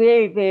is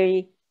very,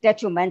 very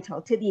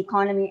detrimental to the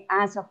economy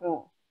as a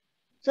whole.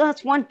 So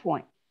that's one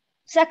point.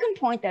 Second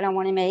point that I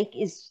want to make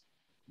is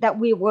that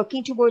we're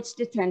working towards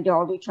the $10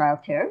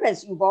 childcare.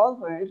 As you've all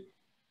heard,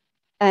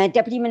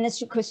 Deputy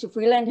Minister Chrystia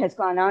Freeland has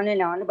gone on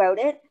and on about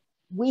it.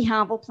 We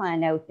have a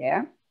plan out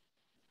there.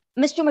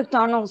 Mr.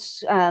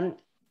 McDonald's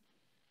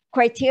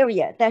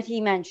criteria that he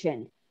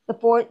mentioned, the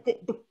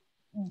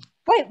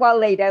quite well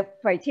laid out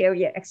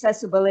criteria,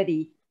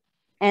 accessibility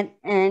and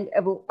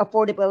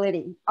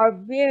affordability, are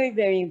very,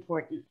 very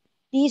important.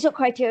 These are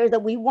criteria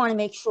that we want to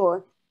make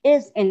sure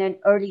is in an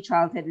early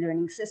childhood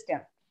learning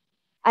system.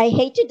 I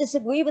hate to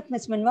disagree with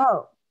Ms.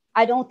 Monroe.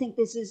 I don't think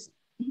this is,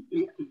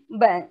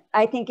 but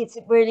I think it's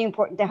really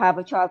important to have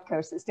a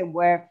childcare system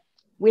where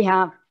we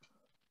have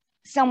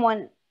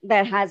someone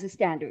that has a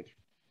standard.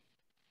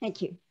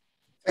 Thank you.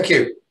 Thank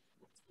you.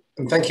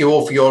 And thank you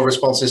all for your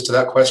responses to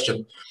that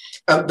question.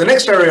 The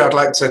next area I'd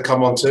like to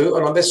come on to,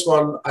 and on this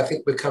one, I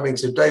think we're coming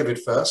to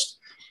David first,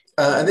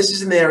 and this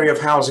is in the area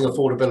of housing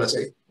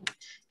affordability.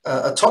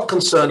 A top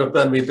concern of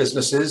Burnaby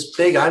businesses,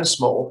 big and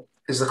small,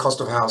 is the cost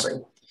of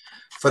housing.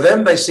 For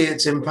them, they see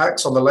its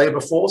impacts on the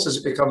labour force as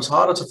it becomes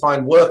harder to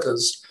find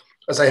workers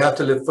as they have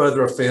to live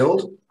further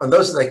afield, and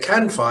those that they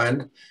can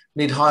find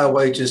need higher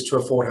wages to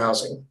afford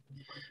housing.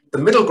 The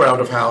middle ground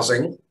of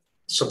housing,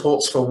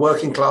 supports for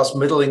working class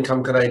middle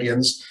income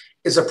Canadians,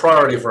 is a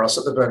priority for us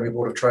at the Burnaby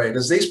Board of Trade,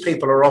 as these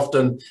people are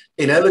often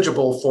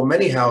ineligible for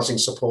many housing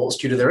supports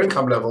due to their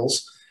income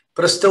levels,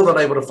 but are still not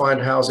able to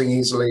find housing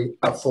easily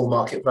at full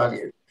market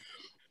value.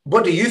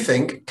 What do you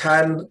think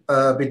can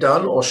be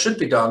done or should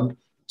be done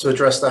to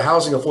address the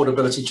housing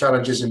affordability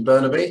challenges in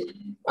Burnaby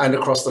and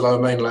across the Lower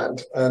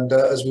Mainland? And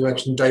as we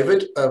mentioned,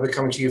 David, we're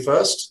coming to you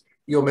first.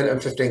 Your minute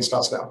and 15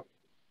 starts now.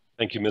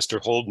 Thank you,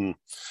 Mr. Holden.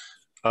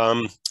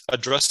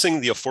 Addressing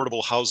the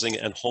affordable housing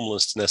and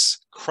homelessness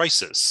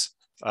crisis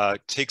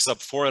takes up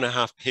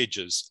 4.5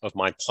 pages of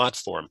my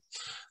platform.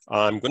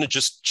 I'm going to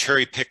just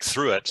cherry pick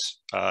through it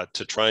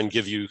to try and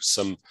give you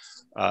some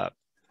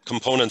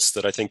components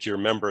that I think your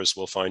members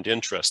will find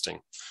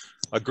interesting.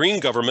 A green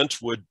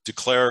government would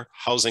declare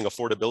housing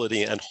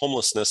affordability and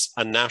homelessness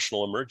a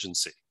national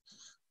emergency.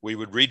 We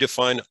would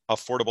redefine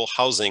affordable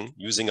housing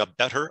using a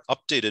better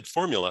updated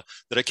formula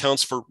that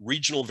accounts for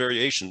regional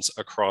variations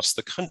across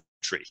the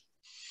country.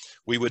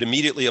 We would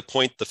immediately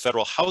appoint the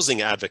Federal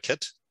Housing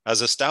Advocate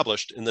as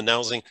established in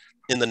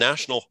the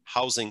National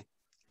Housing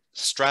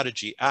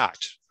Strategy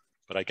Act,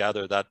 but I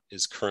gather that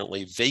is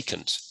currently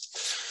vacant.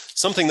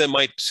 Something that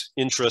might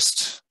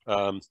interest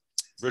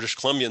British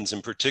Columbians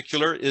in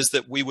particular is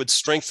that we would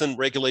strengthen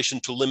regulation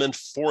to limit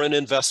foreign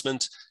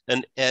investment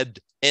and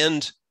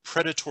end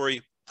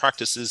predatory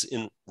practices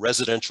in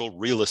residential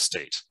real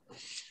estate.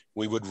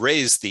 We would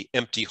raise the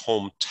empty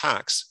home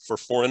tax for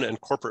foreign and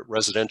corporate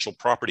residential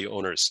property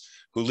owners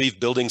who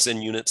leave buildings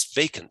and units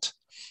vacant.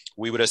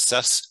 We would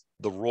assess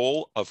the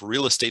role of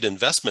real estate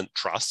investment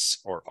trusts,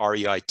 or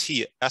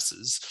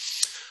REITSs,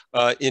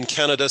 in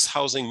Canada's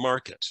housing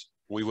market.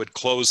 We would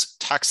close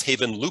tax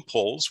haven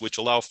loopholes, which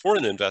allow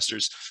foreign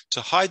investors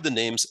to hide the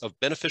names of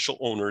beneficial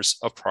owners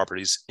of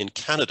properties in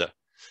Canada.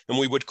 And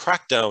we would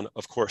crack down,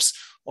 of course,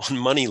 on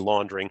money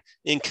laundering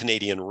in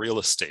Canadian real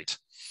estate.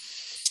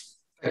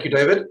 Thank you,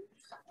 David.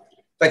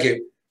 Thank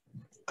you.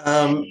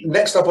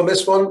 Next up on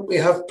this one, we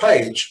have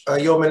Paige.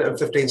 Your minute and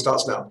 15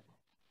 starts now.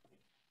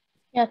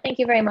 Yeah, thank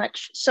you very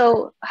much.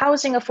 So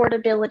housing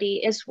affordability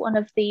is one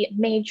of the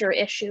major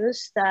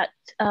issues that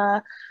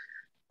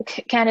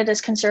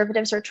Canada's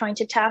Conservatives are trying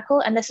to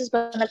tackle, and this is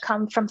going to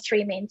come from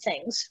three main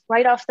things.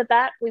 Right off the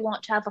bat, we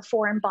want to have a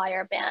foreign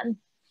buyer ban.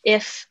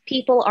 If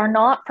people are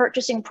not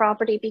purchasing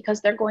property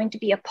because they're going to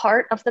be a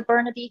part of the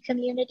Burnaby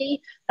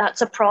community,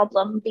 that's a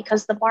problem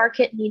because the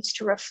market needs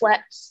to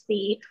reflect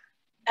the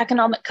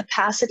economic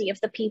capacity of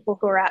the people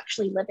who are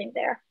actually living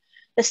there.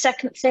 The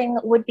second thing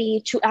would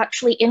be to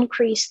actually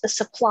increase the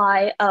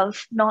supply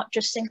of not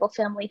just single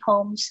family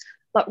homes,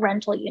 but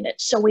rental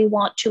units. So we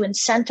want to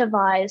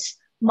incentivize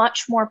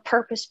much more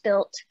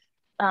purpose-built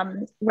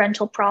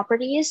rental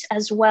properties,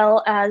 as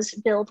well as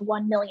build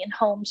 1 million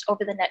homes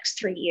over the next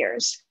 3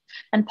 years.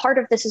 And part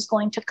of this is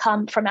going to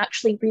come from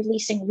actually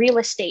releasing real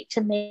estate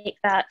to make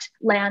that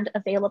land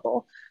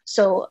available.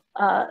 So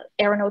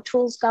Aaron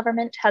O'Toole's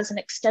government has an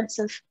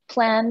extensive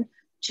plan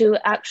to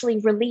actually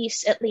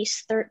release at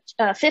least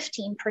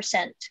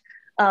 15%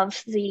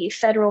 of the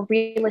federal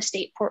real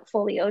estate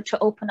portfolio to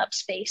open up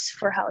space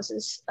for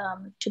houses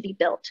to be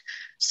built.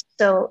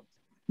 So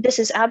this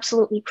is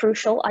absolutely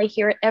crucial. I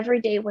hear it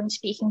every day when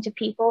speaking to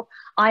people.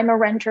 I'm a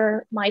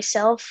renter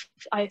myself.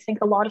 I think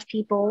a lot of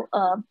people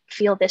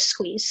feel this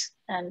squeeze,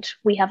 and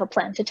we have a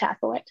plan to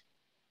tackle it.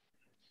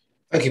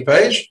 Thank you,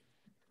 Paige.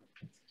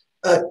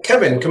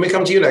 Kevin, can we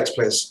come to you next,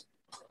 please?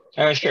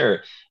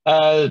 Sure.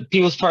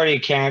 People's Party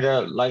of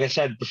Canada, like I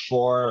said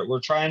before, we're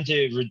trying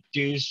to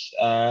reduce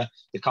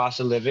the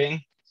cost of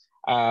living.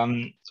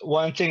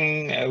 One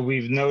thing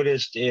we've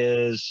noticed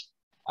is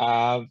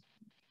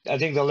I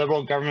think the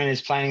Liberal government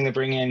is planning to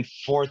bring in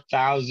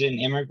 4,000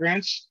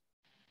 immigrants.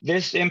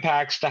 This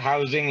impacts the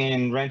housing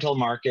and rental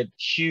market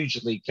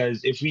hugely,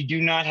 because if we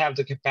do not have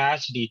the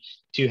capacity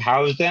to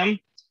house them,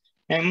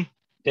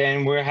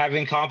 then we're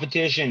having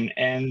competition,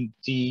 and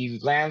the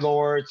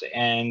landlords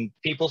and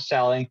people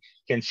selling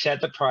can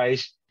set the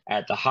price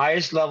at the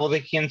highest level they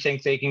can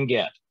think they can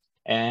get.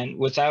 And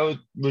without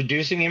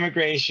reducing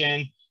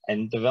immigration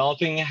and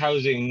developing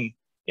housing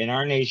in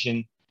our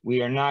nation,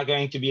 we are not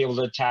going to be able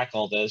to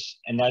tackle this.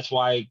 And that's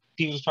why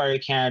People's Party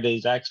of Canada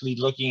is actually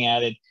looking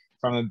at it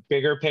from a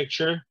bigger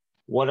picture.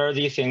 What are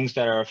the things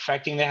that are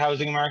affecting the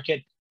housing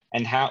market,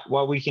 and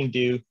what we can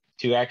do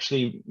to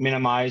actually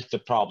minimize the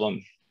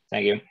problem?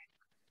 Thank you.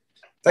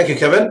 Thank you,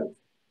 Kevin.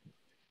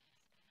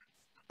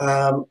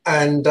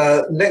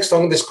 Next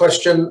on this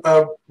question,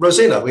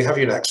 Rosina, we have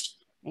you next.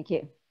 Thank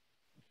you.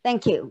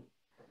 Thank you.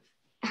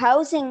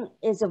 Housing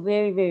is a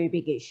very, very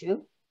big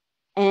issue.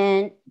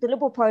 And the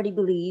Liberal Party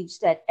believes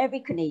that every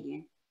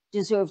Canadian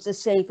deserves a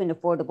safe and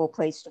affordable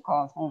place to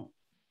call home.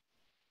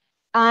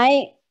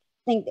 I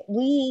think that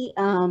we,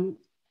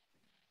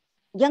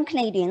 young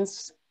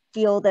Canadians,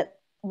 feel that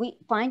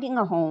finding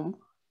a home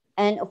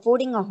and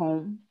affording a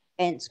home,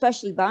 and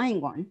especially buying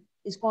one,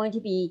 is going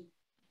to be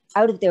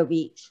out of their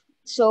reach.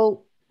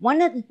 So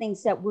one of the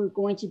things that we're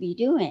going to be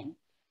doing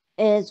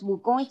is we're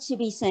going to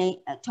be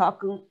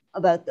talking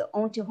about the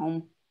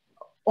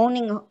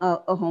owning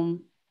a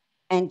home,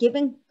 and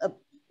giving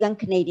young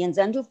Canadians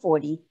under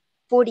 40,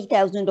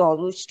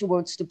 $40,000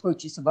 towards the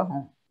purchase of a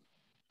home.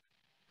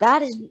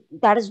 That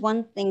is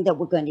one thing that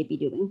we're going to be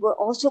doing. We're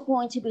also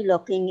going to be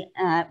looking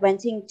at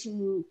rent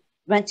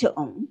to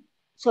own,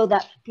 so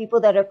that people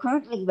that are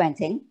currently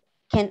renting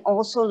can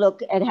also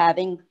look at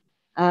having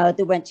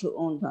the rent to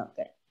own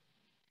market.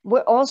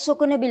 We're also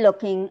going to be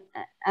looking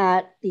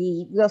at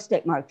the real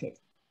estate market.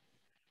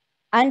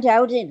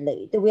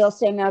 Undoubtedly, the real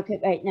estate market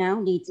right now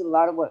needs a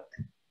lot of work.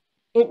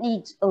 It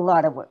needs a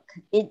lot of work.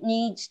 It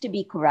needs to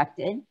be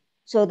corrected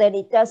so that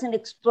it doesn't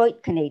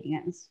exploit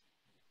Canadians.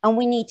 And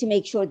we need to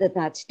make sure that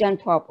that's done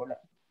properly.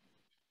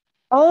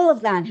 All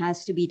of that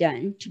has to be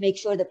done to make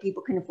sure that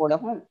people can afford a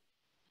home.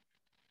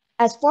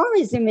 As far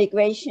as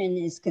immigration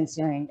is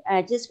concerned,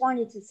 I just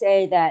wanted to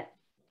say that,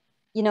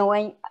 you know,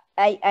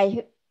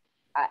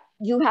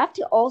 you have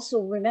to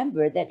also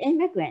remember that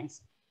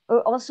immigrants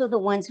are also the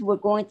ones who are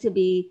going to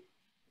be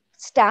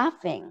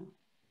staffing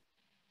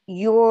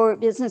your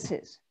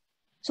businesses.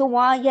 So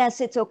while,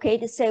 yes, it's okay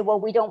to say, well,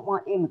 we don't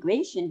want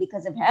immigration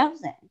because of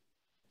housing,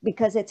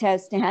 because it's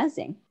house to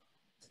housing,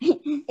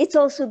 it's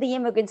also the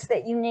immigrants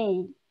that you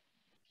need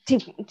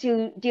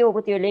to deal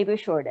with your labor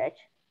shortage.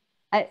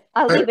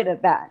 I'll leave it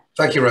at that.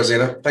 Thank you,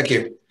 Rosina. Thank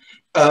you.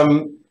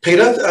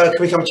 Peter, can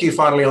we come to you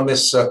finally on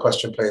this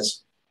question,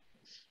 please?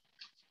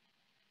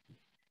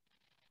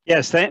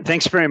 Yes,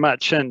 thanks very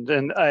much.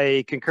 And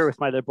I concur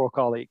with my Liberal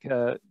colleague.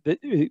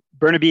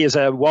 Burnaby is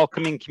a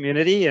welcoming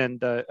community,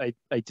 and I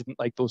didn't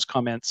like those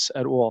comments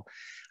at all.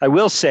 I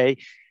will say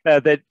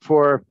that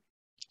for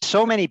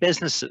so many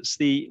businesses,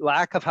 the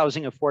lack of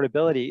housing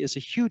affordability is a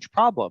huge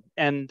problem.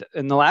 And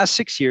in the last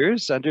 6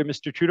 years, under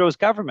Mr. Trudeau's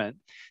government,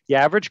 the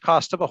average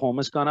cost of a home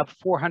has gone up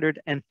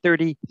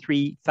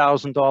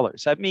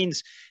 $433,000. That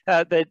means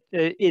that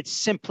it's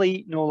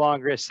simply no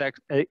longer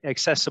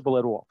accessible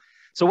at all.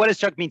 So what has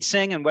Jagmeet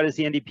Singh and what has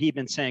the NDP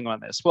been saying on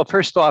this? Well,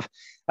 first off,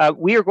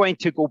 we are going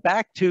to go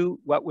back to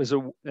what was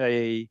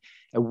a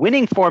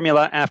winning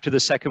formula after the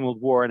Second World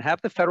War and have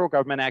the federal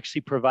government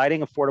actually providing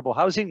affordable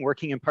housing,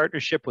 working in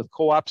partnership with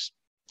co-ops,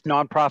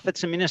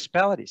 nonprofits, and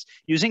municipalities,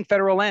 using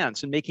federal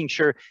lands and making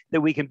sure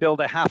that we can build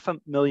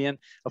 500,000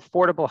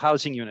 affordable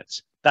housing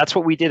units. That's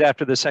what we did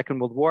after the Second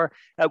World War.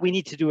 We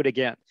need to do it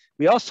again.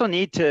 We also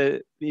need to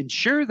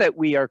ensure that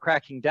we are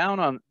cracking down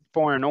on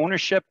foreign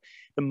ownership,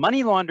 the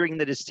money laundering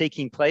that is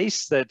taking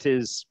place that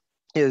is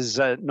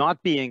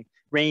not being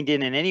reined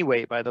in any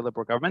way by the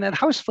Liberal government, and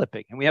house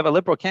flipping. And we have a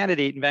Liberal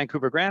candidate in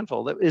Vancouver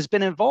Granville that has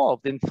been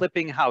involved in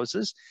flipping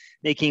houses,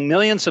 making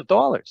millions of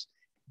dollars.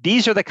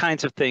 These are the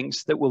kinds of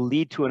things that will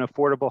lead to an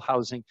affordable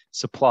housing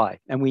supply,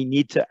 and we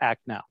need to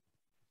act now.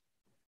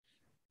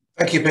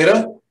 Thank you,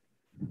 Peter.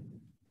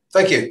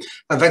 Thank you.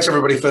 And thanks,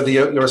 everybody, for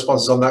your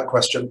responses on that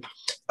question.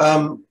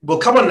 We'll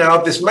come on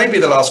now. This may be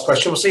the last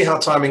question. We'll see how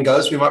timing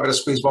goes. We might be able to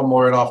squeeze one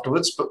more in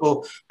afterwards, but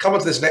we'll come on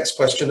to this next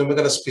question, and we're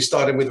going to be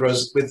starting with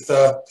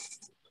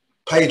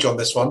Paige on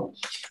this one.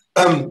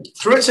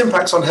 Through its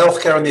impacts on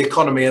healthcare and the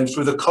economy and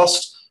through the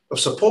cost of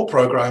support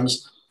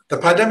programs, the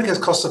pandemic has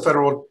cost the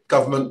federal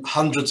government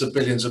hundreds of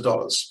billions of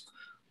dollars.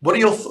 What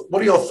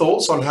are your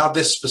thoughts on how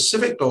this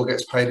specific bill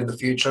gets paid in the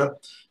future?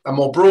 And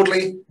more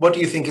broadly, what do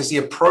you think is the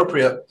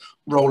appropriate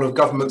role of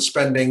government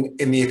spending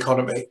in the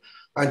economy?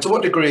 And to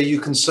what degree are you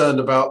concerned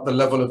about the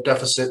level of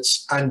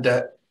deficits and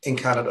debt in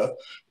Canada?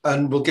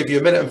 And we'll give you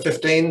a minute and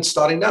 15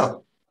 starting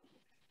now.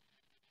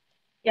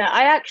 Yeah,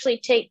 I actually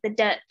take the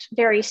debt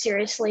very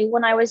seriously.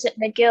 When I was at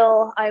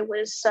McGill, I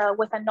was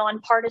with a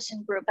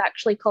nonpartisan group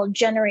actually called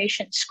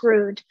Generation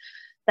Screwed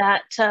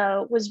that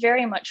was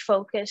very much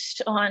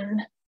focused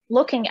on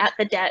looking at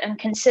the debt and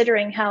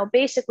considering how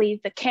basically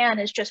the can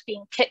is just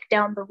being kicked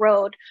down the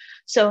road.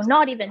 So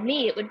not even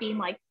me, it would be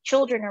my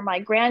children or my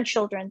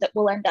grandchildren that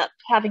will end up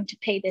having to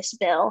pay this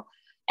bill.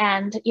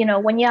 And, you know,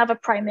 when you have a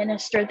prime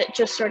minister that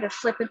just sort of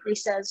flippantly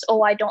says,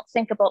 oh, I don't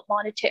think about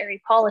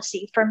monetary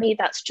policy, for me,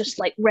 that's just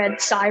like red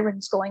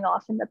sirens going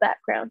off in the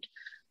background.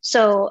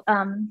 So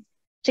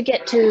to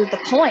get to the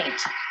point,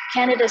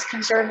 Canada's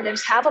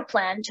Conservatives have a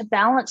plan to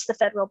balance the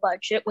federal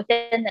budget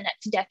within the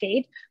next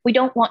decade. We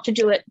don't want to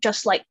do it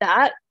just like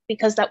that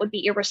because that would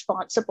be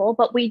irresponsible,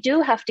 but we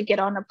do have to get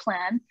on a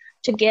plan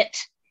to get,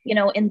 you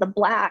know, in the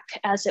black,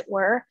 as it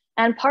were.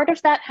 And part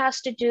of that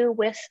has to do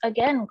with,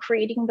 again,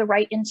 creating the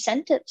right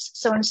incentives.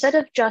 So instead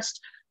of just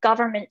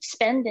government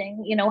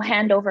spending, you know,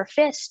 hand over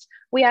fist,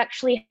 we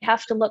actually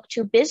have to look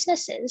to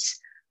businesses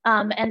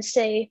and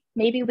say,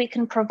 maybe we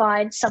can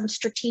provide some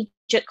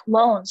strategic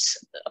loans,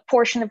 a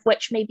portion of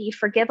which may be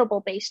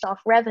forgivable based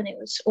off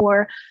revenues,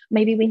 or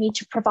maybe we need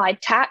to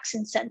provide tax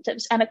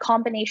incentives and a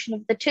combination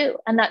of the two.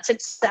 And that's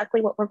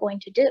exactly what we're going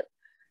to do.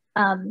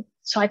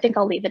 So I think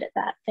I'll leave it at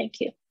that. Thank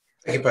you.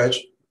 Thank you,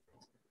 Paige.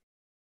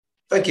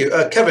 Thank you.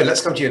 Kevin, let's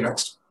come to you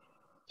next.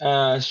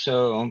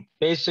 So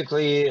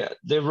basically,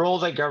 the role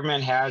that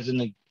government has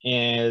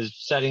is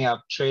setting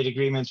up trade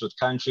agreements with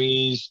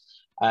countries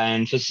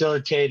and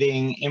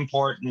facilitating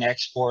import and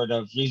export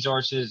of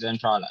resources and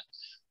products.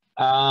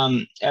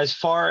 As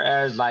far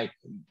as like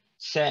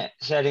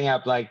setting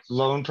up like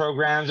loan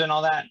programs and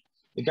all that,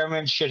 the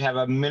government should have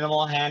a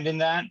minimal hand in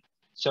that,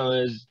 so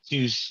as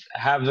to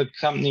have the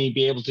company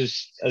be able to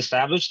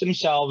establish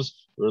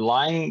themselves,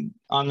 relying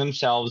on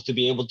themselves to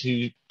be able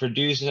to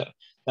produce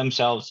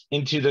themselves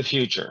into the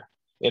future.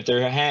 If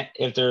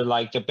they're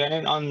like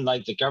dependent on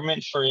like the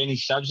government for any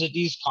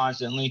subsidies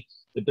constantly,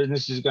 the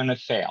business is going to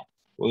fail.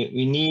 What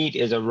we need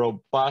is a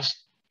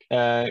robust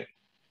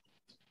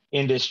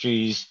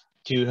industries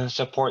to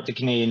support the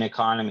Canadian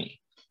economy.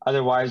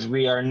 Otherwise,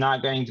 we are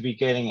not going to be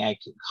getting an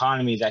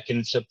economy that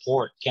can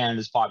support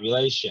Canada's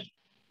population.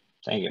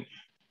 Thank you.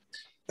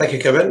 Thank you,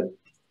 Kevin.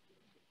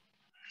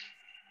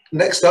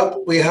 Next up,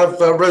 we have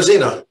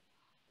Rosina.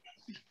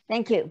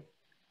 Thank you.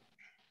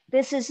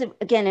 this is,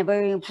 again, a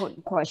very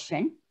important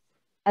question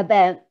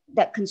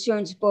that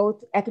concerns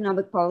both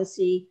economic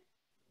policy,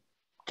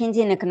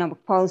 Keynesian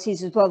economic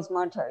policies, as well as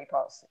monetary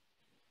policy.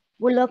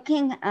 We're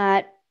looking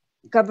at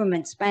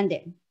government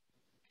spending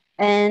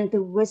and the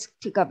risk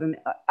to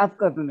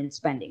government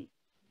spending.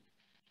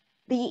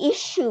 The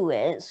issue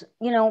is,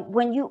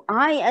 when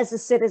I as a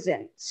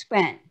citizen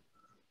spend,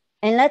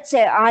 and let's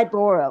say I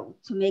borrow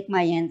to make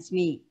my ends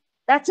meet,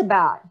 that's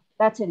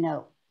a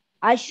no.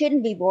 I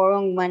shouldn't be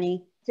borrowing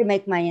money to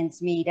make my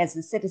ends meet as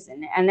a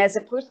citizen. And as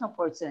a personal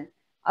person,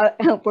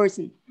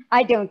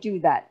 I don't do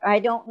that. I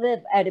don't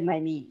live out of my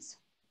means.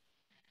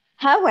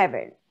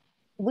 However,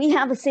 we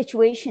have a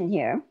situation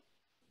here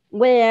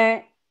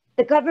where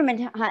the government,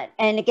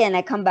 and again,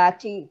 I come back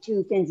to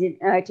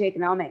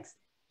economics,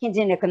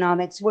 Keynesian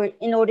economics, where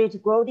in order to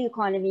grow the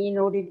economy, in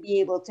order to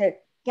be able to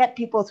get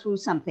people through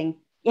something,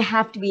 you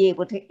have to be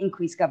able to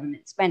increase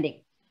government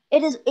spending.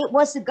 It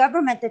was the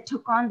government that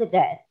took on the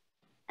debt,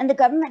 and the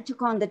government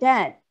took on the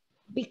debt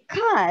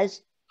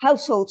because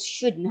households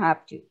shouldn't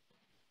have to.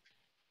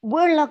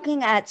 We're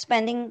looking at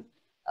spending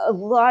a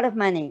lot of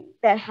money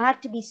that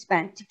had to be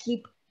spent to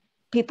keep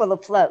people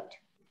afloat.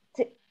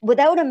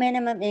 Without a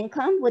minimum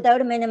income,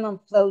 without a minimum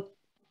float,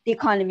 the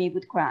economy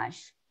would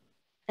crash.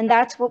 And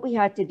that's what we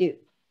had to do.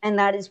 And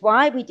that is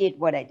why we did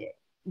what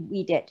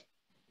we did.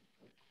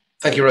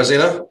 Thank you,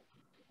 Rosina.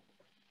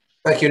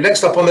 Thank you.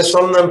 Next up on this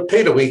one,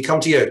 Peter, we come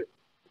to you.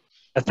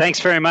 Thanks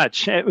very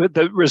much.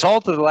 The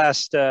result of the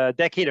last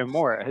decade or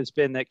more has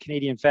been that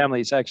Canadian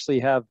families actually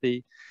have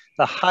the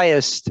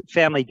highest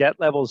family debt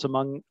levels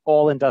among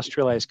all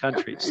industrialized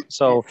countries.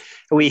 So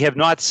we have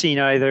not seen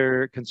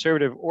either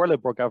conservative or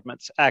liberal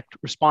governments act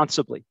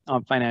responsibly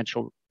on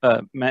financial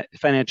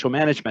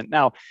management.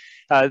 Now,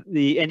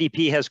 the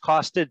NDP has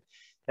costed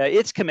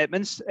its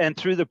commitments, and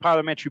through the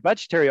Parliamentary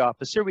Budgetary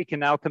Officer, we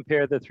can now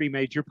compare the three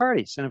major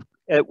parties. And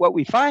what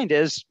we find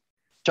is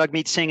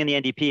Jagmeet Singh and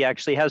the NDP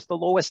actually has the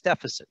lowest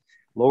deficit,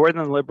 lower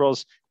than the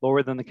Liberals,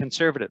 lower than the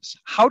Conservatives.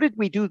 How did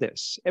we do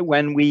this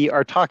when we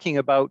are talking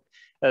about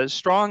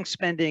strong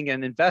spending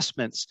and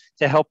investments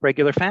to help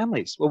regular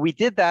families? Well, we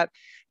did that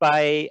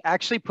by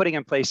actually putting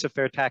in place a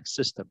fair tax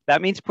system.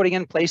 That means putting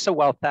in place a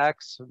wealth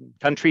tax.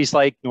 Countries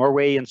like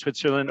Norway and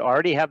Switzerland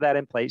already have that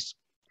in place,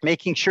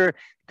 making sure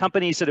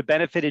companies that have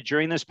benefited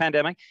during this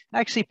pandemic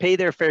actually pay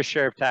their fair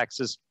share of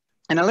taxes,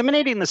 and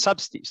eliminating the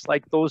subsidies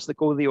like those that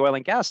go to the oil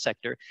and gas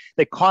sector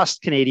that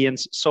cost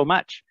Canadians so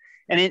much.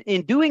 And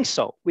in doing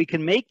so, we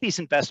can make these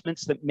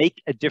investments that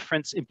make a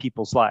difference in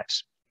people's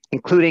lives,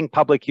 including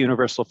public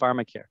universal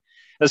pharmacare.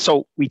 And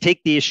so we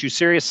take the issue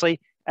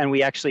seriously, and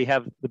we actually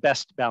have the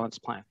best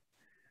balanced plan.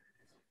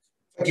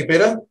 Thank you,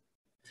 Peter.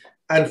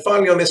 And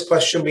finally on this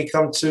question, we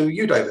come to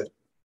you, David.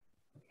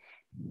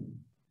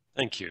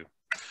 Thank you.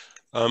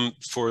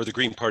 For the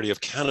Green Party of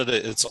Canada,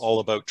 it's all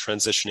about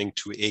transitioning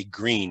to a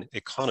green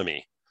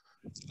economy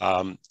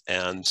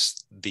and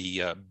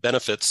the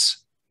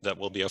benefits that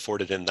will be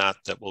afforded in that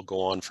will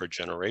go on for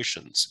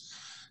generations.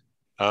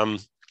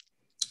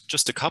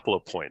 Just a couple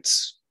of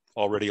points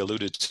already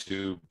alluded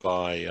to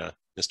by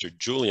Mr.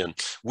 Julian.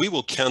 We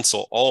will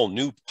cancel all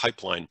new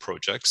pipeline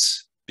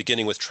projects,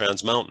 beginning with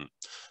Trans Mountain.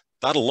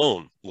 That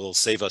alone will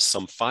save us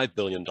some $5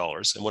 billion.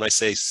 And when I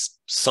say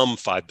some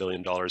 $5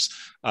 billion,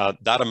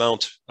 that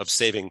amount of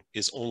saving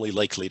is only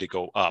likely to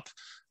go up.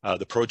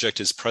 The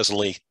project is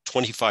presently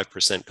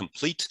 25%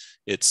 complete.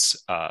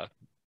 It's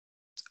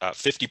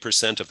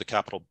 50% of the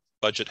capital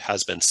budget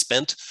has been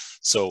spent.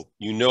 So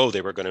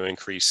they were going to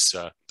increase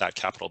that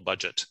capital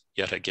budget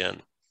yet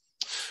again.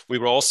 We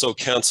will also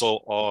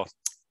cancel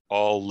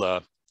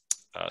all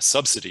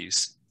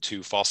subsidies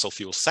to fossil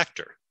fuel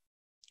sector.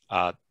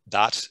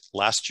 That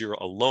last year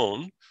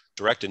alone,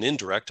 direct and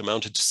indirect,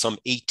 amounted to some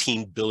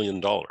 $18 billion.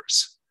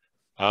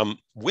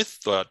 With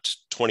that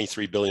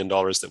 $23 billion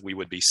that we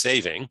would be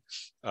saving,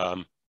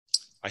 I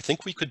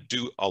think we could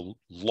do a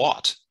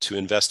lot to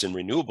invest in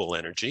renewable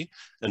energy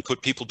and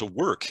put people to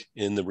work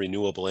in the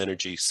renewable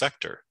energy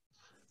sector.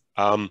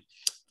 I'll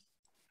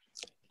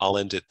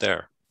end it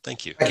there.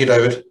 Thank you. Thank you,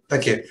 David.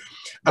 Thank you.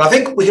 And I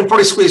think we can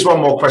probably squeeze one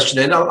more question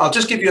in. I'll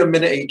just give you a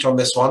minute each on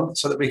this one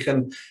so that we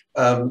can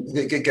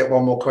get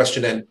one more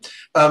question in.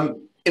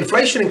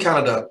 Inflation in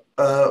Canada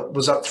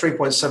was up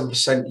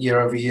 3.7%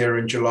 year over year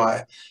in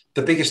July,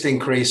 the biggest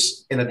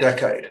increase in a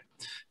decade.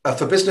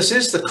 For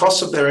businesses, the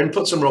costs of their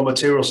inputs and raw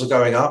materials are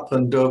going up,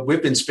 and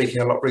we've been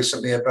speaking a lot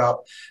recently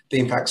about the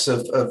impacts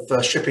of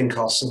shipping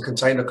costs and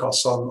container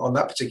costs on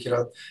that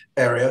particular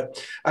area.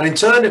 And in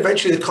turn,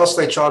 eventually the costs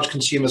they charge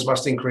consumers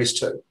must increase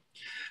too.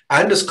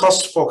 And as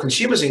costs for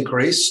consumers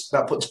increase,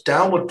 that puts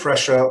downward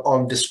pressure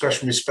on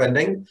discretionary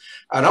spending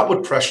and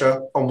upward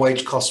pressure on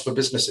wage costs for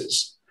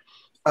businesses.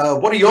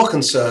 What are your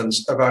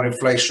concerns about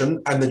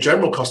inflation and the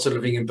general cost of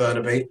living in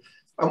Burnaby?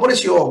 And what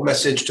is your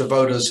message to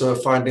voters who are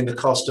finding the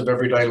cost of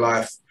everyday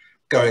life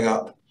going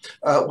up?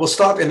 We'll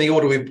start in the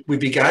order we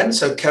began.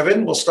 So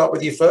Kevin, we'll start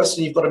with you first,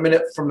 and you've got a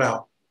minute from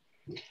now.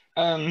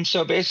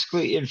 So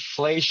basically,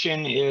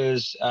 inflation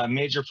is a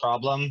major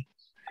problem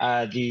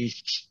The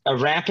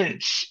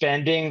rampant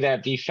spending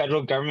that the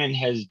federal government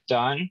has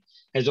done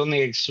has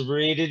only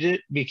accelerated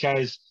it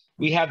because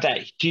we have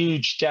that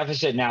huge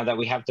deficit now that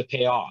we have to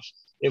pay off.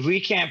 If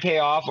we can't pay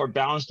off or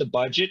balance the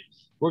budget,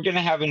 we're going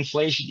to have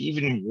inflation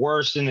even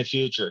worse in the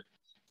future.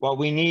 What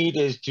we need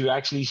is to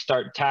actually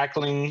start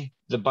tackling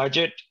the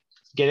budget,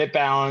 get it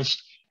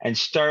balanced, and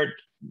start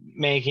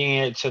making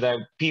it so that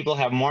people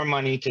have more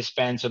money to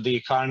spend so the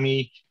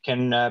economy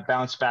can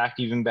bounce back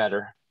even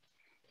better.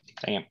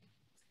 Thank you.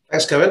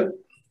 Thanks, Kevin.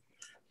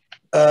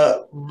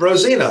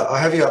 Rosina, I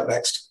have you up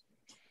next.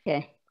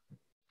 Okay.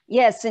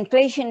 Yes,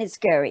 inflation is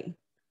scary.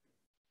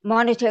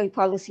 Monetary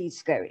policy is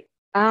scary.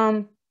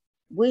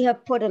 We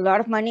have put a lot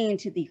of money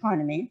into the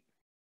economy,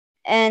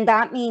 and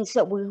that means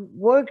that we're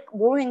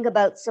worrying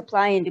about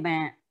supply and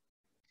demand.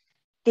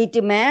 The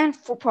demand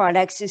for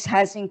products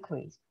has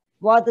increased,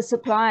 while the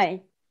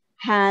supply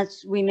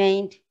has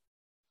remained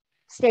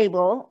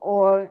stable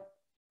or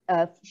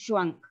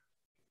shrunk.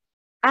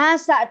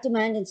 As that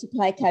demand and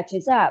supply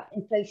catches up,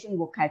 inflation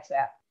will catch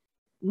up.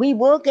 We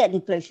will get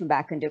inflation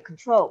back under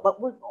control,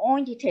 but we're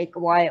going to take a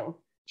while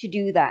to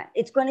do that.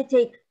 It's going to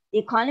take the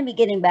economy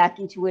getting back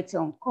into its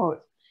own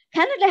course.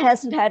 Canada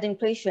hasn't had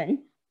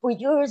inflation for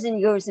years and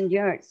years and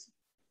years.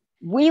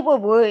 We were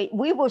worried.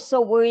 We were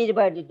so worried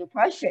about the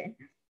depression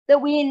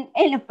that we,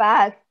 in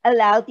fact,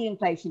 allowed the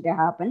inflation to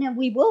happen, and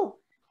we will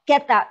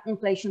get that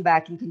inflation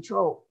back in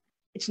control.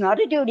 It's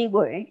not a dirty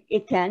word.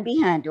 It can be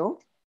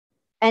handled,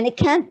 and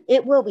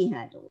it will be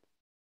handled.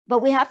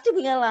 But we have to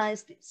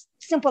realize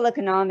simple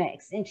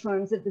economics in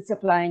terms of the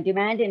supply and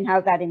demand and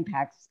how that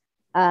impacts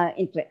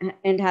inflation.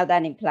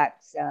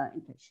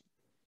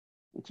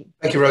 Thank you.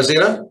 Thank you,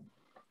 Rosina.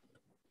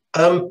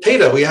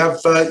 Peter, we have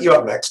you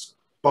up next.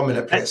 1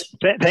 minute, please.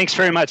 Thanks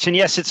very much. And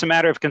yes, it's a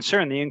matter of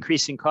concern. The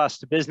increasing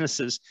cost of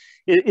businesses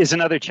is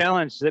another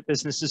challenge that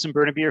businesses in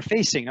Burnaby are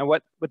facing. And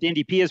what the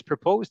NDP has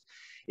proposed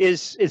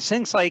is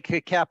things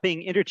like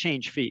capping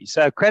interchange fees.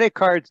 Credit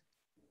card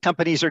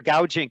companies are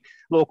gouging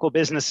local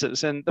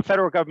businesses, and the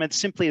federal government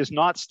simply has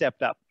not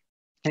stepped up.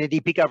 And the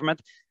NDP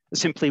government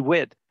simply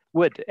would.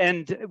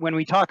 And when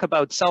we talk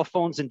about cell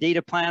phones and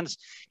data plans,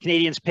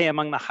 Canadians pay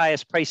among the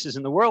highest prices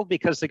in the world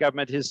because the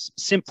government is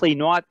simply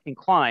not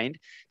inclined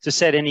to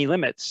set any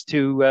limits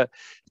to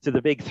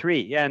the big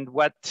three. And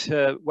what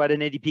an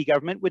NDP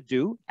government would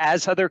do,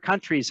 as other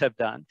countries have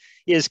done,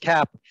 is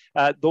cap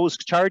those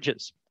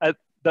charges.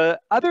 The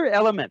other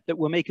element that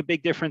will make a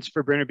big difference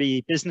for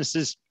Burnaby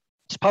businesses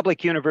is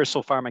public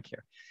universal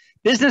pharmacare.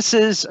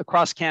 Businesses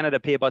across Canada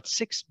pay about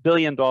 $6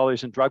 billion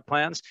in drug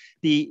plans.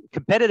 The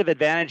competitive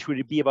advantage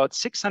would be about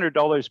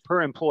 $600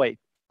 per employee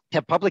to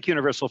have public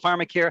universal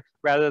pharmacare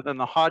rather than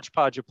the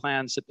hodgepodge of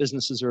plans that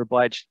businesses are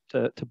obliged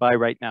to buy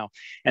right now.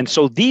 And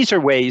so these are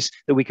ways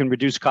that we can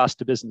reduce cost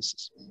to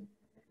businesses.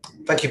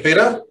 Thank you,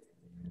 Peter.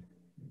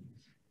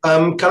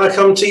 Can I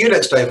come to you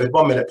next, David?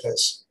 1 minute,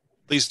 please.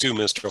 Please do,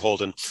 Mr.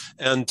 Holden.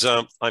 And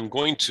I'm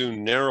going to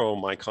narrow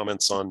my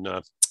comments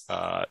on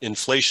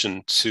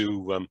inflation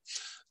to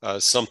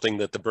something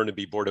that the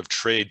Burnaby Board of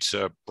Trade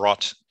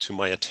brought to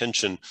my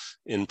attention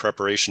in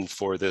preparation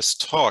for this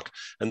talk,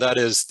 and that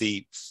is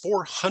the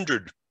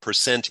 400%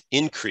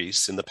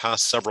 increase in the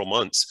past several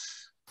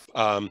months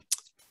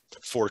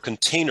for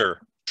container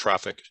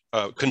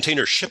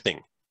shipping.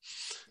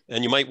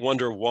 And you might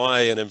wonder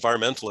why an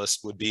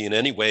environmentalist would be in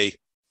any way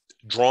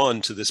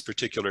drawn to this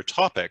particular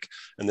topic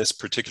and this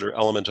particular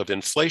element of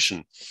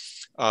inflation.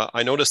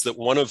 I noticed that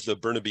one of the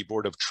Burnaby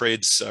Board of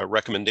Trade's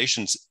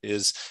recommendations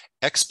is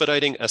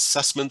expediting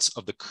assessments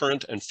of the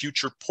current and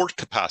future port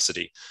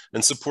capacity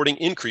and supporting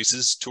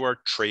increases to our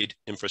trade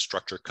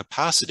infrastructure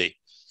capacity.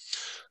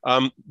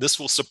 This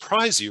will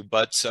surprise you,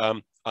 but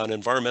an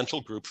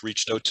environmental group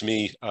reached out to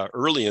me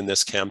early in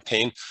this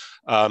campaign,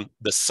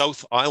 the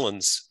South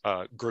Islands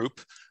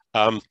group,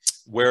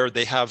 where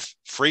they have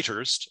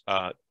freighters,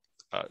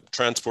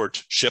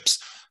 transport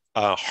ships,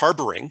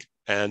 harboring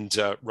and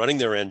running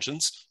their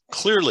engines.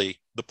 Clearly,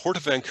 the Port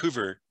of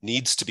Vancouver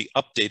needs to be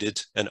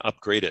updated and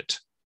upgraded.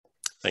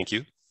 Thank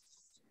you.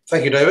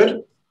 Thank you,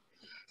 David.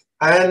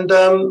 And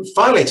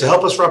finally, to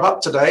help us wrap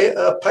up today,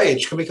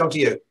 Paige, can we come to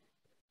you?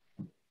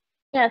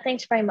 Yeah,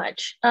 thanks very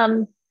much.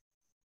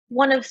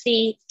 One of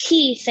the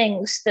key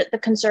things that the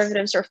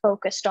Conservatives are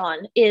focused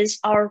on is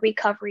our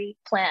recovery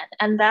plan,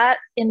 and that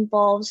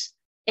involves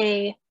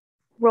a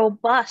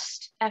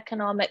robust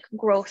economic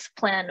growth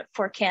plan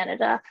for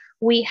Canada.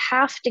 We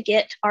have to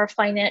get our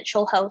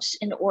financial house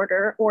in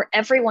order, or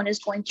everyone is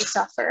going to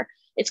suffer.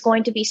 It's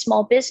going to be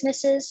small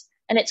businesses,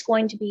 and it's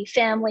going to be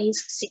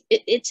families.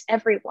 It's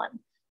everyone.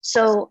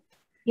 So,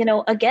 you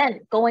know, again,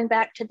 going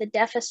back to the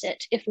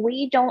deficit, if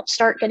we don't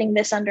start getting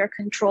this under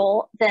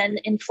control, then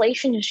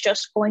inflation is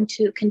just going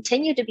to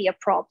continue to be a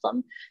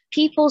problem.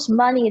 People's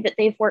money that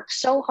they've worked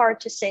so hard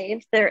to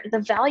save,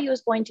 the value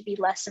is going to be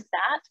less of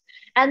that.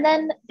 And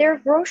then their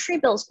grocery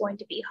bill is going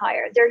to be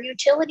higher. Their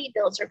utility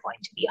bills are going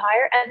to be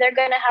higher, and they're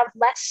going to have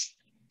less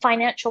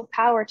financial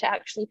power to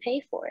actually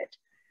pay for it.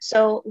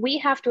 So we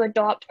have to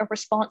adopt a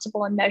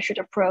responsible and measured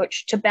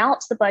approach to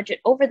balance the budget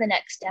over the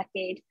next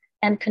decade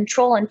and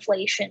control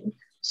inflation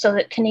so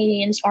that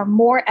Canadians are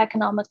more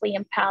economically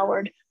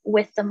empowered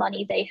with the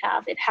money they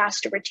have. It has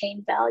to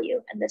retain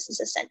value, and this is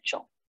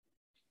essential.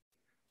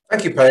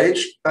 Thank you,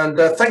 Paige. And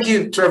thank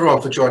you to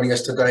everyone for joining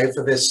us today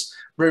for this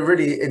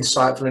really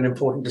insightful and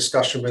important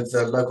discussion with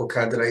the local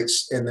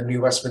candidates in the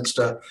new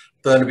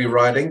Westminster-Burnaby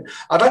riding.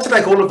 I'd like to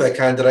thank all of their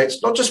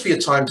candidates, not just for your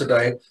time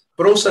today,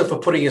 but also for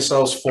putting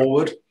yourselves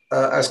forward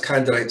as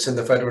candidates in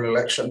the federal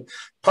election.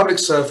 Public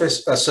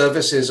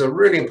service is a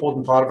really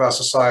important part of our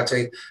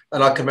society,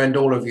 and I commend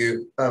all of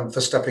you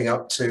for stepping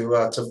up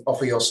to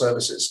offer your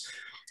services.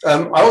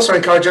 I also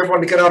encourage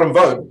everyone to get out and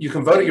vote. You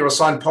can vote at your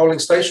assigned polling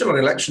station on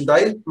election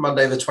day,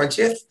 Monday the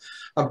 20th,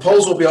 and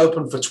polls will be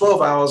open for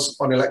 12 hours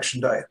on election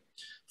day.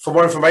 For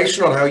more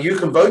information on how you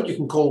can vote, you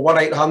can call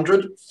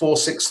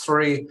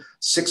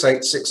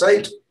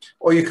 1-800-463-6868,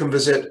 or you can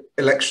visit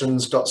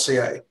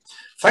elections.ca.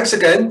 Thanks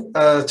again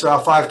to our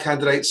 5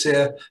 candidates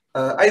here,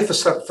 A,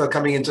 for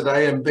coming in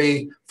today, and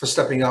B, for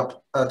stepping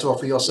up to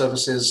offer your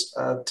services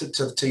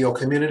to your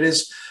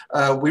communities.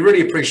 We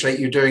really appreciate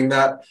you doing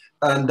that.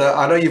 And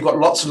I know you've got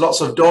lots and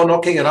lots of door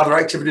knocking and other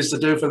activities to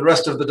do for the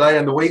rest of the day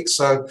and the week.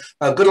 So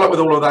good luck with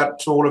all of that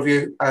to all of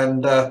you.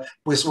 And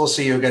we'll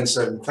see you again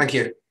soon. Thank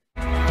you.